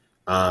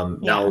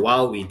 Now,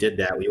 while we did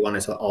that, we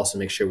wanted to also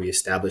make sure we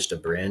established a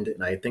brand.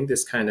 And I think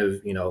this kind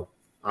of,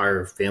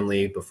 our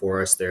family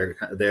before us, they're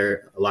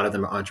a lot of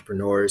them are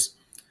entrepreneurs.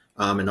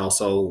 And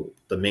also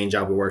the main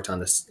job we worked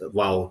on this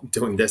while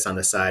doing this on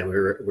the side, we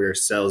were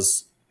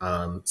sales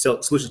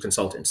solutions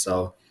consultants.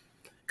 So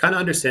kind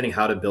of understanding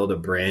how to build a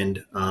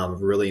brand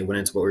really went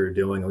into what we were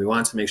doing. And we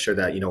wanted to make sure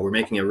that, we're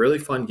making a really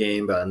fun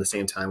game, but at the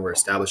same time, we're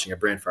establishing a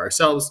brand for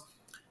ourselves.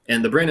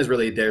 And the brand is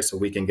really there so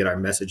we can get our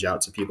message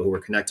out to people who we're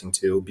connecting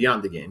to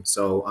beyond the game.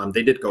 So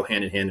they did go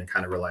hand in hand and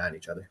kind of rely on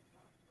each other.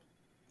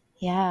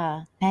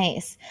 Yeah,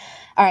 nice.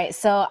 All right,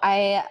 so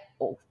I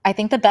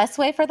think the best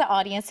way for the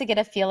audience to get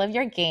a feel of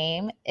your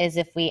game is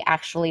if we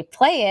actually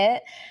play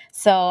it.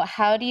 So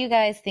how do you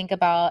guys think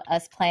about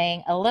us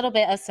playing a little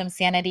bit of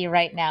Swimsanity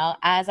right now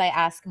as I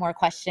ask more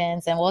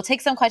questions? And we'll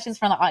take some questions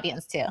from the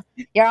audience too.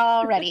 You're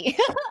all ready?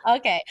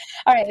 Okay.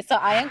 All right, so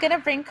I am going to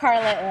bring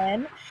Carla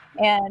in,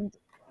 and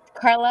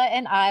Carla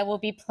and I will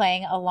be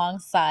playing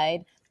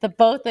alongside the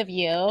both of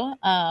you.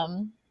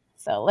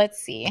 So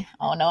let's see.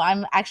 Oh no,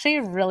 I'm actually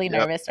really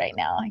nervous right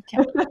now. I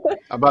can't.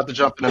 I'm about to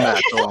jump in the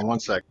match. Hold on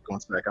one sec. I'm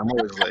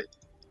always late.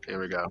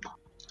 Here we go.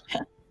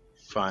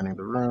 Finding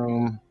the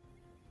room.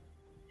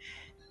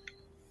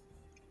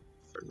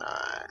 For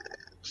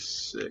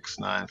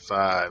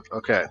 9695.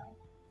 Okay.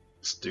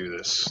 Let's do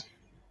this.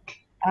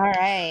 All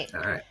right.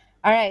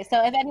 All right.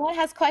 So if anyone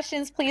has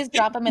questions, please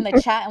drop them in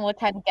the chat and we'll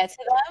try to get to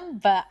them.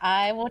 But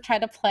I will try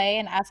to play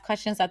and ask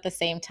questions at the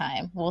same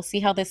time. We'll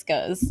see how this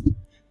goes.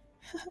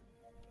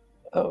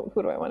 Oh,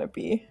 who do I want to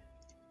be?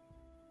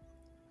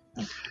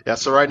 Yeah,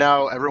 so right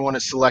now everyone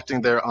is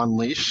selecting their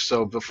Unleash.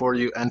 So before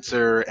you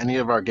enter any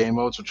of our game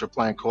modes, which are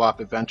playing Co-op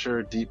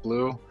Adventure, Deep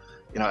Blue,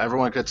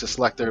 everyone gets to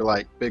select their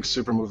big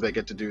super move they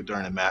get to do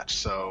during a match.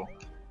 So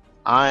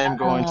I'm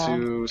going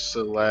to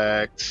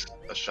select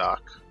a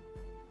shock.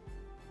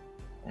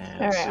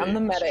 All right, I'm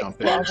the medic.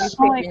 Jump So I'll in. be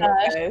taking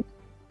it.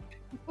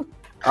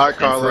 All right,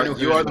 Carla,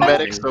 you are the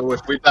medic, so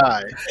if we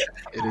die,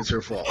 it is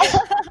your fault.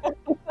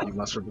 You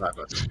must revive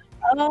us.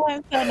 Oh,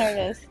 I'm so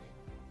nervous.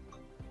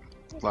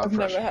 A lot of I've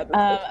never pressure. had this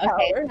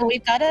Okay, power. so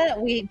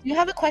we do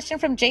have a question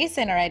from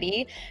Jason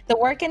already. The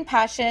work and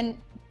passion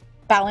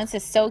balance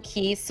is so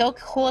key. So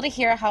cool to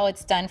hear how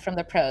it's done from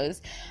the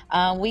pros.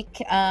 We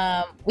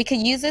could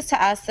use this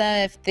to ask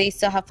them if they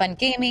still have fun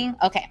gaming.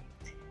 Okay.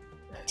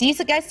 Do you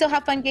guys still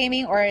have fun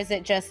gaming, or is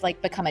it just like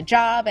become a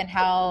job? And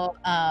how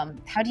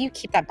do you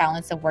keep that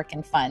balance of work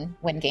and fun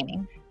when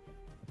gaming?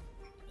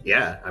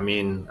 Yeah, I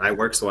mean, I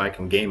work so I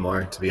can game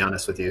more, to be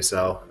honest with you.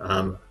 So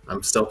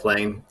I'm still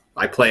playing.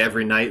 I play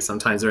every night,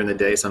 sometimes during the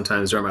day,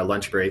 sometimes during my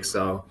lunch break.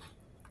 So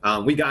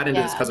we got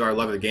into this because of our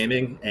love of the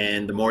gaming.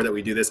 And the more that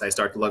we do this, I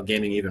start to love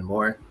gaming even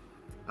more.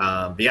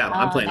 But yeah,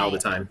 I'm playing all the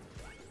time.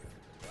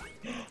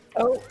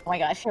 Oh my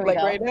gosh, here we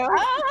go. Right now?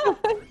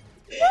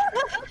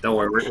 Don't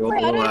worry,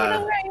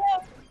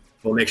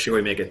 we'll make sure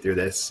we make it through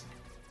this.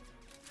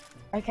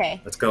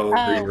 Okay. Let's go.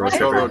 Let's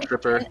go, Road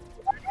Tripper.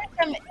 What are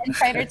some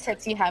insider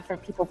tips you have for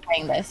people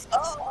playing this?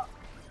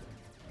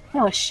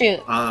 Oh shoot.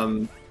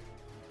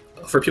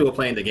 For people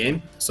playing the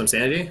game,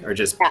 Swimsanity, or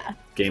just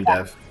game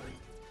dev?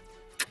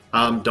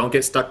 Don't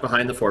get stuck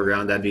behind the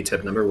foreground. That'd be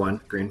tip number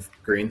 1. Green.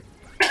 There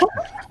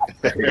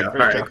you go. All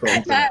right, cool.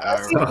 I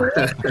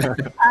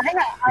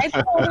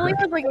totally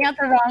was looking at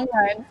the wrong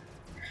one.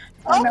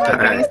 Oh no, I'm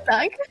getting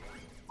stuck.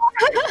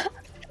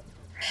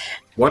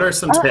 What are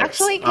some tips?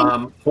 Actually,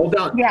 hold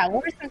down. Yeah,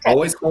 what are some tips?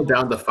 Always hold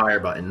down the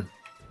fire button.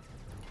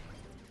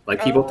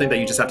 Like people think that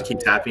you just have to keep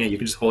tapping it. You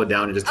can just hold it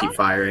down and just keep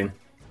firing.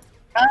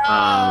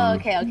 Oh,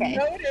 okay.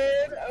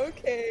 Noted.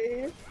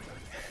 Okay.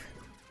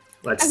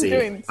 Let's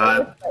see.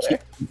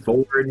 Keep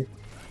forward.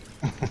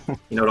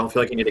 Don't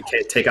feel like you need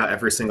to take out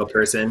every single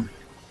person.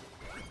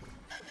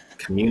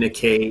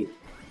 Communicate.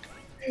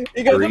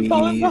 You guys are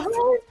falling behind.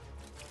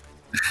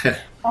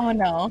 Oh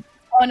no,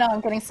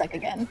 I'm getting stuck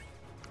again.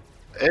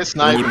 It's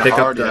not even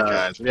hard yet,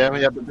 guys. We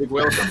haven't had the big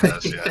welcome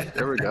us yet.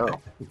 There we go.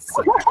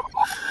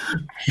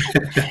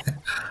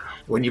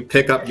 When you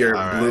pick up your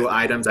blue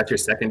items at your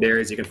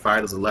secondaries, you can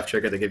fire those with the left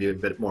trigger to give you a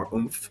bit more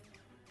oomph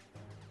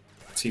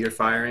to your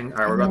firing. All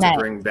right, we're about to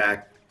bring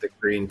back the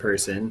green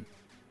person.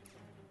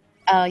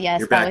 Oh yes,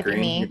 you're that back would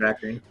be me. You're back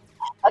green.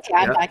 Okay,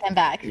 I'm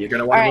back. You're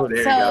gonna want to move. There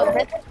you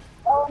go.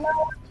 Oh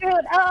no,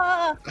 dude!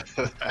 Ah.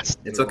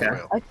 It's okay.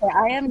 Okay,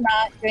 I am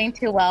not doing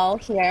too well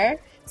here,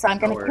 so I'm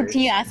going to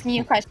continue asking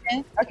you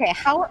questions. Okay,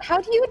 how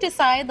do you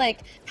decide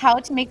like how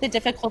to make the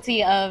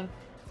difficulty of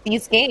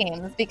these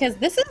games, because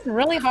this is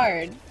really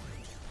hard?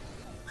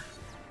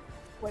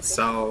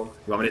 So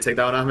you want me to take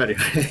that one, Ahmed?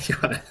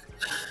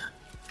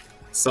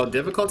 So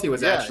difficulty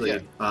was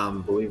actually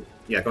go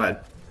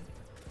ahead.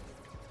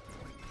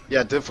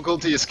 Yeah,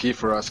 difficulty is key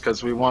for us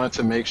because we wanted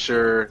to make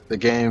sure the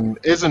game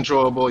is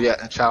enjoyable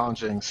yet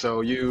challenging.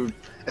 So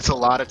it's a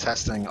lot of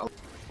testing, a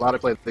lot of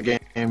play the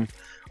game,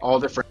 all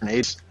different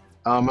aids.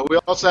 And we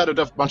also had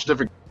a bunch of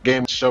different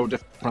games show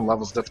different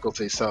levels of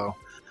difficulty. So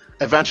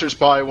Adventure is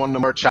probably one of the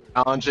more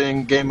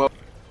challenging game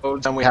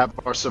modes, and we have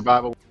our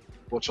survival,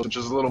 which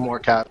is a little more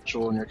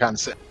casual, and you're kind of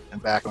sitting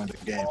back on the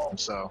game.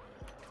 So.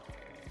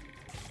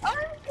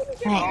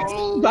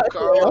 Oh,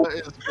 Carla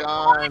is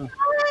gone.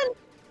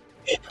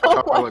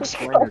 Carla,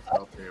 explain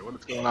yourself here. What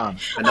is going on?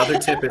 Another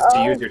tip is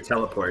to use your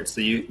teleport. So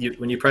you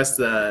when you press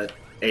the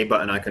A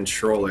button on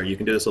controller, you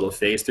can do this little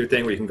phase through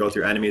thing where you can go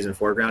through enemies and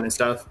foreground and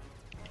stuff.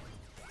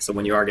 So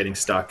when you are getting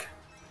stuck,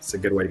 it's a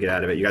good way to get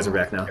out of it. You guys are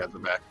back now. You guys are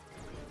back.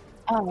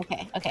 Oh,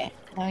 okay.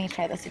 Let me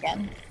try this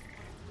again.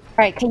 All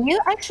right, can you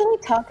actually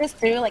talk us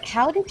through like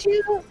how did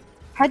you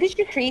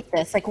create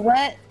this? Like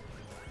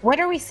what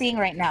are we seeing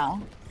right now?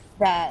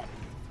 That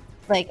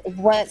like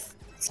what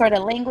sort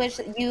of language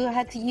that you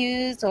had to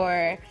use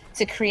or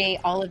to create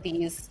all of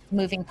these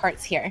moving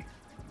parts here?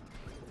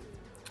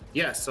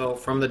 Yeah, so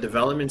from the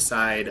development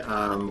side,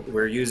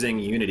 we're using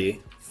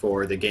Unity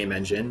for the game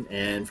engine.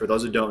 And for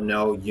those who don't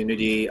know,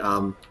 Unity,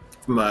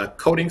 from a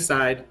coding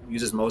side,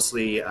 uses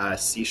mostly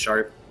C#.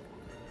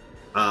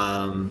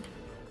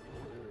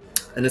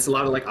 And it's a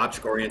lot of like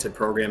object-oriented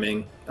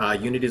programming.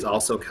 Unity is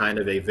also kind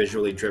of a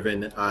visually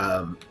driven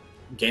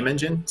game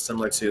engine,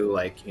 similar to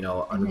like,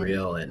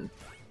 Unreal and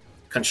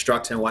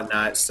Construct and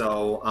whatnot.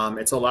 So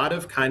it's a lot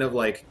of kind of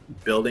like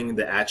building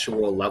the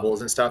actual levels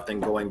and stuff, then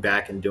going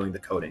back and doing the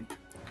coding.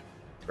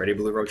 Ready,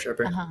 Blue Road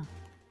Tripper?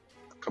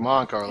 Come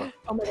on, Carla.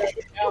 Oh my god,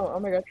 no. Oh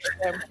my god.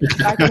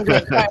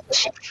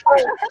 She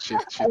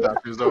thought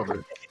she was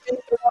over.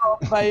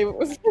 By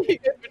what you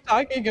guys were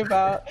talking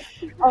about.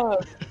 Did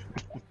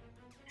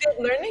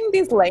learning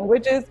these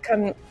languages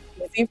come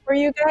easy for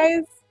you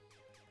guys?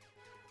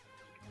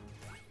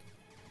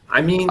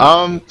 I mean,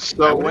 so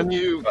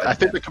I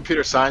think the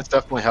computer science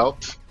definitely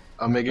helped,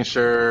 making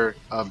sure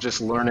of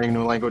just learning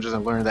new languages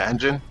and learning the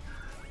engine.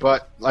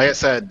 But like I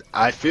said,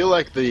 I feel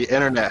like the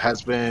internet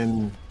has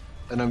been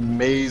an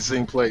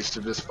amazing place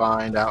to just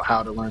find out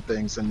how to learn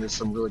things, and there's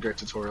some really great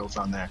tutorials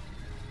on there.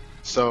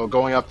 So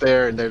going up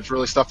there, and there's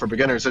really stuff for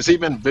beginners. There's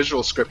even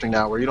visual scripting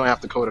now where you don't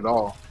have to code at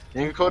all.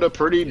 You can code a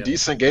pretty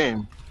decent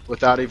game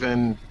without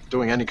even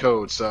doing any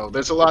code. So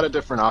there's a lot of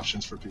different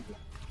options for people.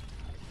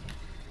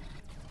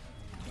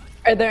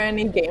 Are there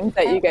any games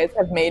that you guys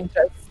have made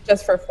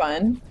just for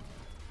fun?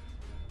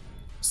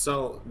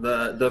 So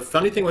the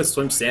funny thing with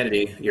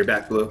Swimsanity, you're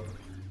back, Blue.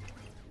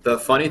 The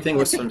funny thing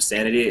with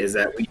Swimsanity is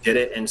that we did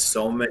it in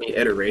so many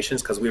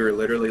iterations because we were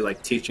literally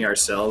like teaching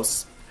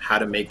ourselves how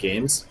to make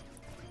games.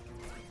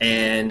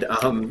 And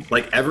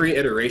like every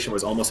iteration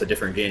was almost a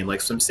different game. Like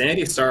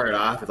Swimsanity started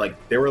off with like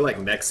there were like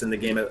mechs in the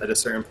game at a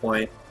certain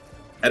point.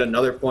 At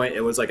another point,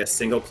 it was like a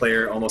single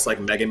player, almost like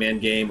Mega Man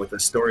game with a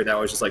story that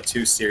was just like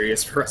too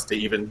serious for us to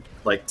even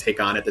like take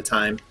on at the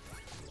time.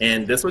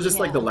 And this was just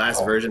like the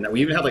last version that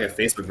we even had like a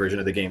Facebook version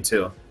of the game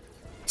too.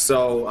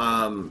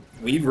 So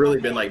we've really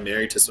been like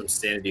married to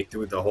Swimsanity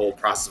through the whole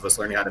process of us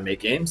learning how to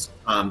make games.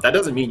 That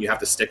doesn't mean you have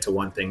to stick to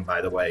one thing,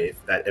 by the way,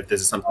 if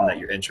this is something that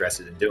you're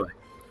interested in doing.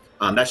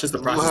 That's just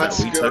the process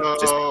that we took.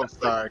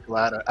 Sorry,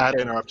 glad I had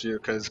to interrupt you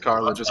because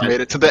Carla just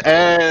made it to the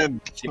end.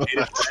 She made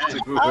it to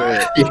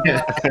the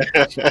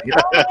end.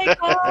 Oh my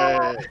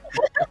God.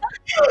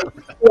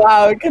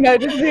 Wow, can I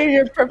just be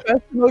your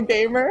professional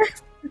gamer?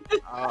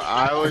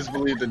 I always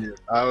believed in you.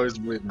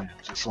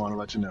 Just want to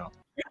let you know.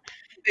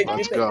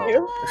 Let's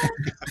go.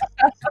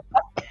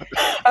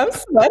 I'm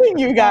sweating,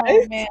 you guys.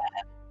 Oh, man.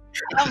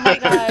 Oh my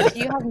gosh,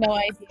 you have no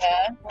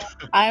idea.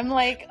 I'm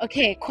like,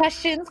 okay,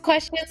 questions,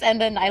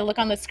 and then I look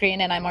on the screen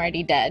and I'm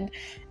already dead.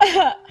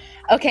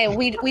 Okay,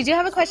 we do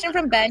have a question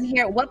from Ben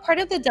here. What part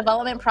of the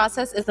development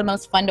process is the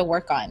most fun to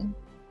work on?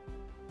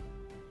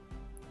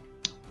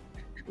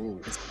 Ooh.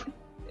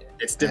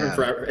 It's different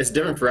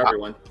for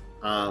everyone.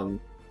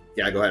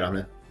 Yeah, go ahead,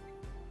 Ahmed.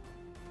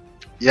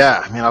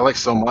 Yeah, I mean, I like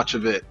so much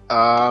of it.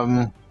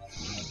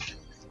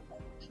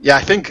 Yeah,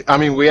 I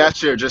mean, we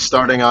actually are just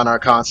starting on our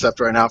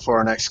concept right now for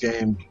our next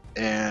game,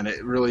 and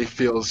it really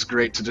feels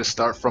great to just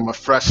start from a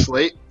fresh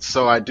slate.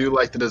 So I do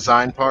like the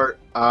design part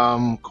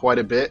quite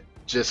a bit.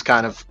 Just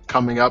kind of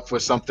coming up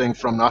with something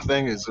from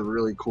nothing is a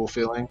really cool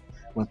feeling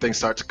when things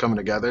start to come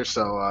together.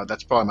 So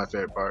that's probably my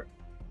favorite part.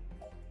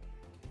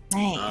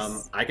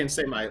 Nice. I can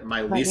say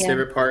my least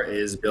favorite part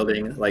is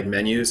building like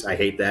menus. I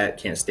hate that.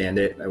 Can't stand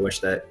it. I wish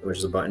there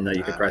was a button that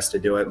you could press to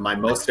do it. My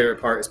most favorite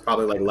part is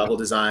probably like level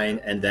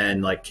design and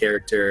then like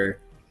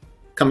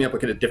coming up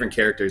with different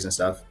characters and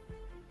stuff.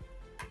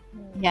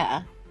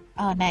 Yeah.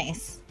 Oh,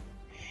 nice.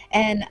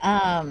 And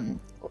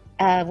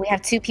we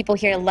have two people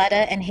here,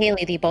 Letta and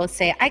Haley. They both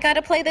say, I got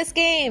to play this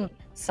game.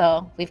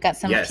 So we've got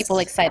some people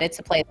excited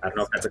to play. I don't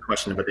know if that's a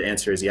question, but the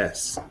answer is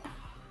yes.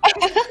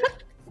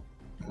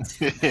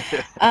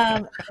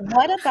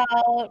 What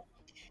about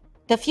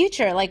the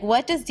future? Like,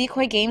 what does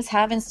Decoy Games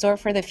have in store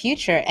for the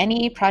future?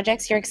 Any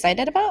projects you're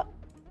excited about?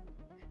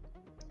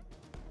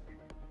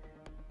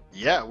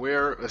 Yeah,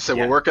 we're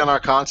working on our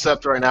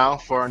concept right now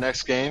for our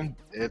next game.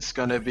 It's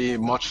going to be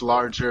much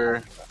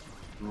larger,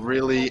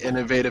 really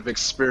innovative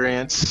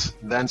experience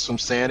than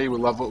Swimsanity. We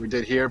love what we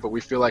did here, but we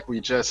feel like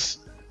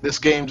this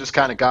game just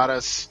kind of got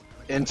us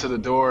into the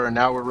door, and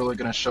now we're really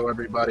going to show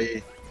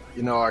everybody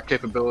our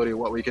capability,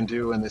 what we can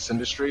do in this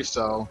industry.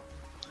 So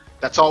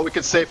that's all we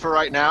could say for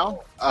right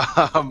now.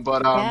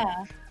 But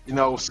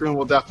soon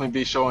we'll definitely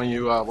be showing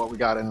you what we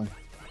got in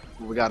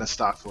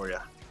stock for you.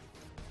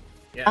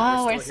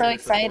 Yeah, we're so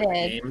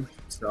excited.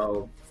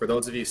 So for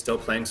those of you still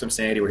playing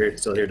Swimsanity, we're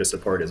still here to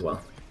support as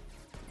well.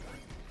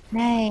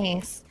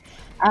 Nice.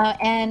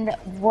 And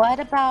what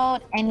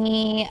about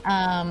any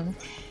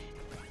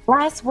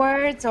last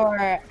words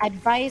or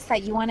advice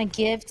that you want to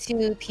give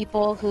to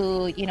people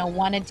who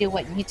want to do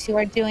what you two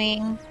are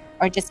doing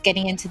or just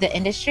getting into the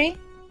industry?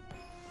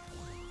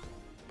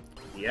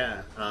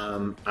 Yeah,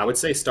 I would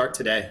say start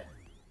today.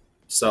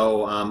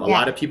 So a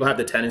lot of people have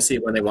the tendency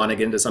when they want to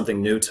get into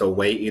something new to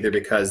wait, either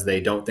because they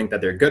don't think that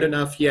they're good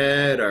enough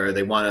yet or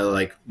they want to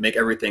like make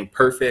everything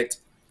perfect.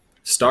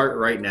 Start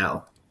right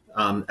now.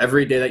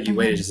 Every day that you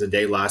wait is just a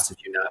day lost if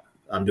you're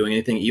not doing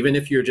anything, even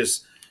if you're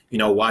just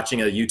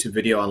watching a YouTube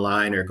video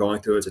online or going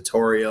through a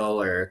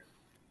tutorial or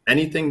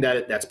anything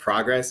that's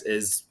progress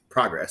is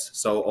progress.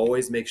 So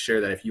always make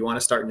sure that if you want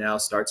to start now,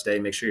 start today.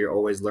 Make sure you're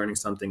always learning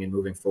something and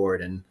moving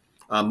forward and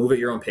move at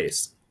your own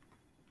pace.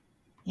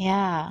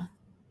 Yeah.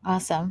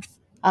 Awesome.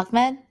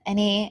 Ahmed,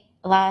 any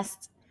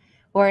last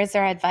words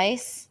or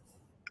advice?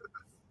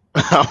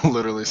 I'm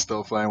literally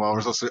still playing while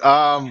we're supposed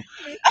to.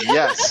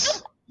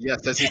 Yes,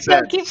 as he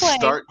said,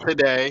 start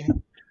today.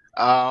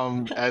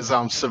 As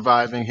I'm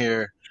surviving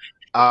here.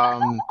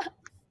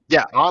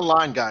 Yeah,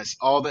 online, guys.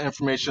 All the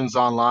information's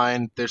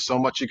online. There's so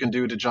much you can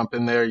do to jump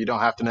in there. You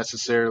don't have to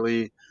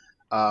necessarily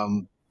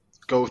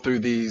go through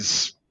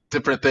these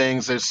different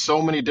things. There's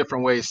so many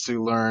different ways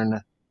to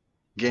learn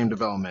game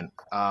development.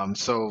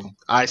 So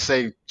I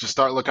say just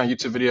start looking on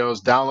YouTube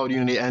videos, download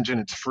Unity Engine.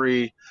 It's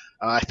free.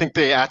 I think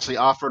they actually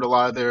offered a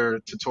lot of their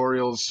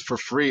tutorials for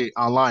free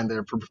online,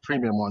 their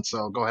premium ones.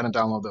 So go ahead and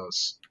download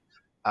those.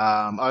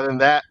 Other than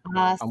that,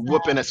 Awesome. I'm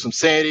whooping at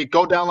Swimsanity.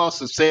 Go download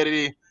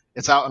Swimsanity.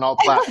 It's out on all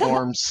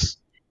platforms.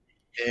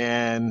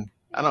 And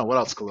I don't know, what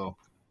else, Khalil?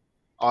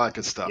 All that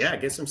good stuff. Yeah,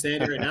 get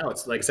Swimsanity right now.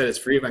 It's like I said, it's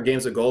free on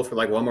Games of Gold for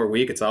like one more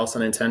week. It's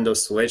also on Nintendo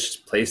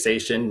Switch,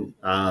 PlayStation,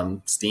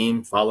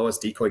 Steam. Follow us,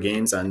 Decoy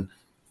Games, on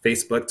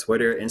Facebook,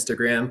 Twitter,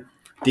 Instagram.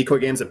 Decoy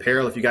Games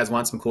apparel if you guys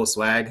want some cool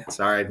swag.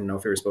 Sorry, I didn't know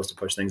if we were supposed to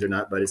push things or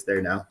not, but it's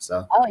there now.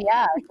 So Oh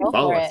yeah, go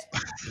follow for us.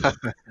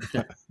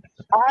 it.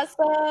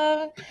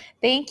 Awesome.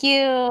 Thank you.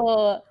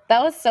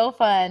 That was so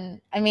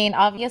fun. I mean,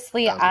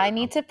 obviously, I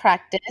need to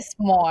practice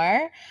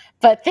more,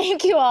 but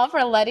thank you all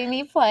for letting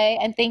me play,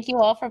 and thank you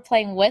all for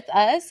playing with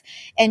us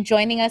and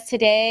joining us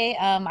today.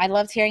 I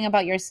loved hearing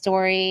about your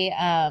story.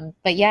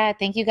 But yeah,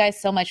 thank you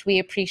guys so much. We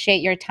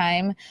appreciate your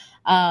time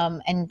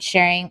and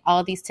sharing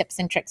all these tips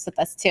and tricks with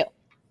us too.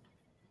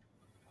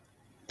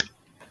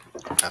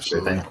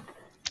 Absolutely.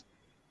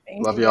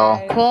 Thank Love you y'all.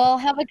 guys. Cool.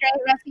 Have a great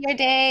rest of your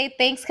day.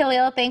 Thanks,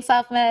 Khalil. Thanks,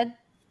 Ahmed.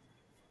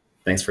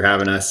 Thanks for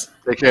having us.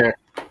 Take care.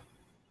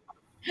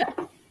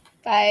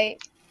 Bye.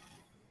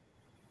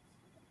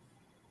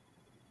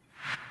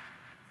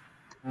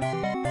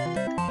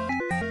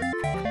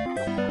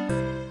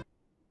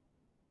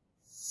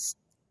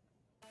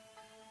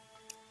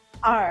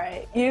 All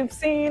right, you've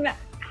seen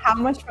how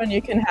much fun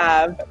you can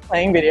have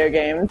playing video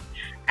games,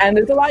 and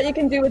there's a lot you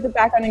can do with a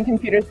background in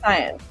computer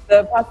science.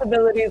 The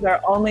possibilities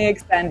are only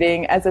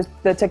expanding as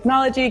the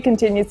technology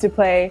continues to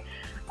play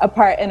a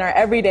part in our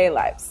everyday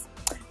lives.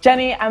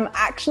 Jenny, I'm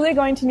actually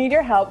going to need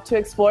your help to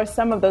explore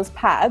some of those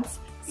paths,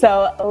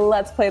 so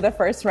let's play the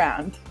first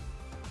round.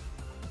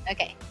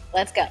 Okay,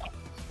 let's go. All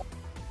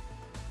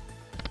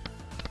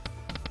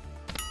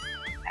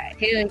right,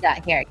 who we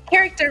got here?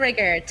 Character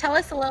rigger. Tell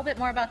us a little bit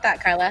more about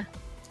that, Carla.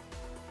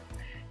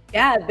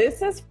 Yeah,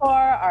 this is for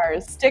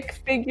our stick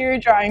figure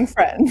drawing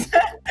friends.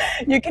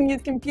 You can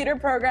use computer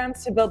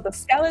programs to build the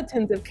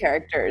skeletons of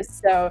characters.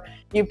 So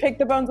you pick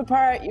the bones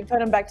apart, you put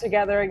them back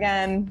together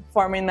again,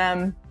 forming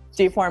them,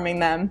 deforming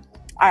them.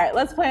 All right,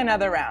 let's play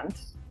another round.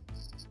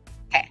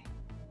 Okay.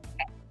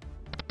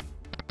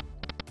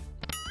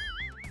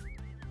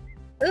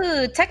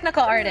 Ooh,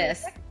 technical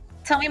artist.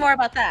 Tell me more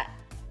about that.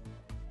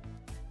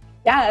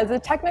 Yeah, as a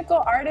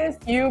technical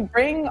artist, you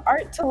bring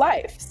art to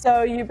life.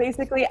 So you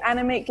basically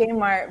animate game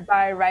art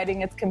by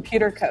writing its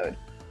computer code.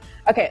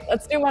 Okay,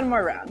 let's do one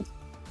more round.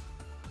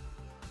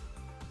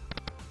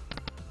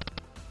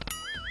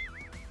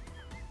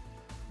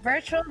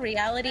 Virtual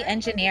reality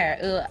engineer.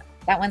 Ooh,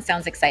 that one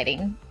sounds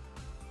exciting.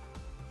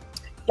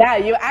 Yeah,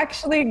 you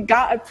actually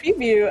got a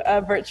preview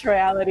of virtual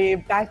reality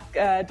back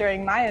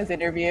during Maya's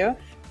interview.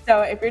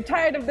 So if you're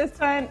tired of this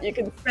one, you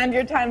can spend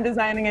your time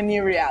designing a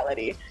new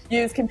reality.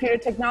 Use computer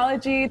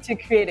technology to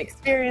create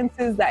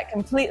experiences that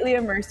completely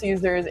immerse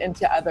users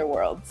into other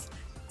worlds.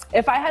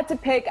 If I had to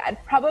pick,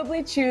 I'd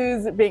probably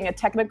choose being a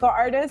technical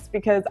artist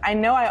because I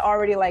know I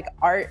already like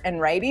art and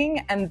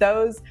writing, and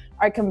those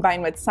are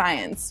combined with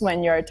science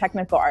when you're a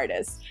technical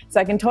artist. So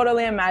I can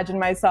totally imagine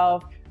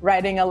myself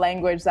writing a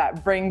language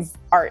that brings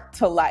art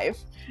to life.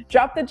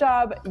 Drop the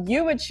job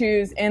you would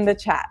choose in the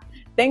chat.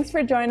 Thanks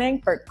for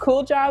joining for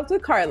Cool Jobs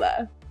with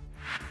Carla.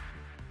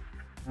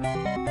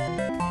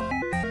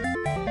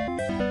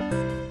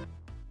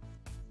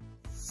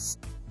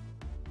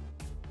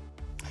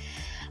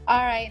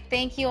 All right,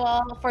 thank you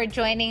all for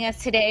joining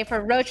us today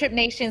for Roadtrip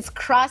Nation's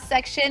cross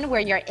section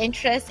where your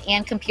interests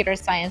and computer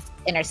science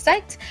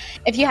intersect.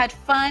 If you had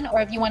fun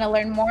or if you want to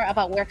learn more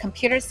about where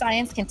computer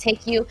science can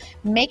take you,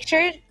 make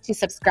sure to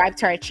subscribe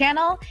to our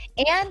channel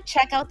and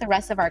check out the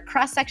rest of our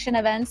cross section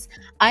events.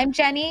 I'm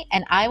Jenny,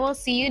 and I will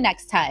see you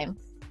next time.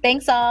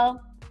 Thanks all.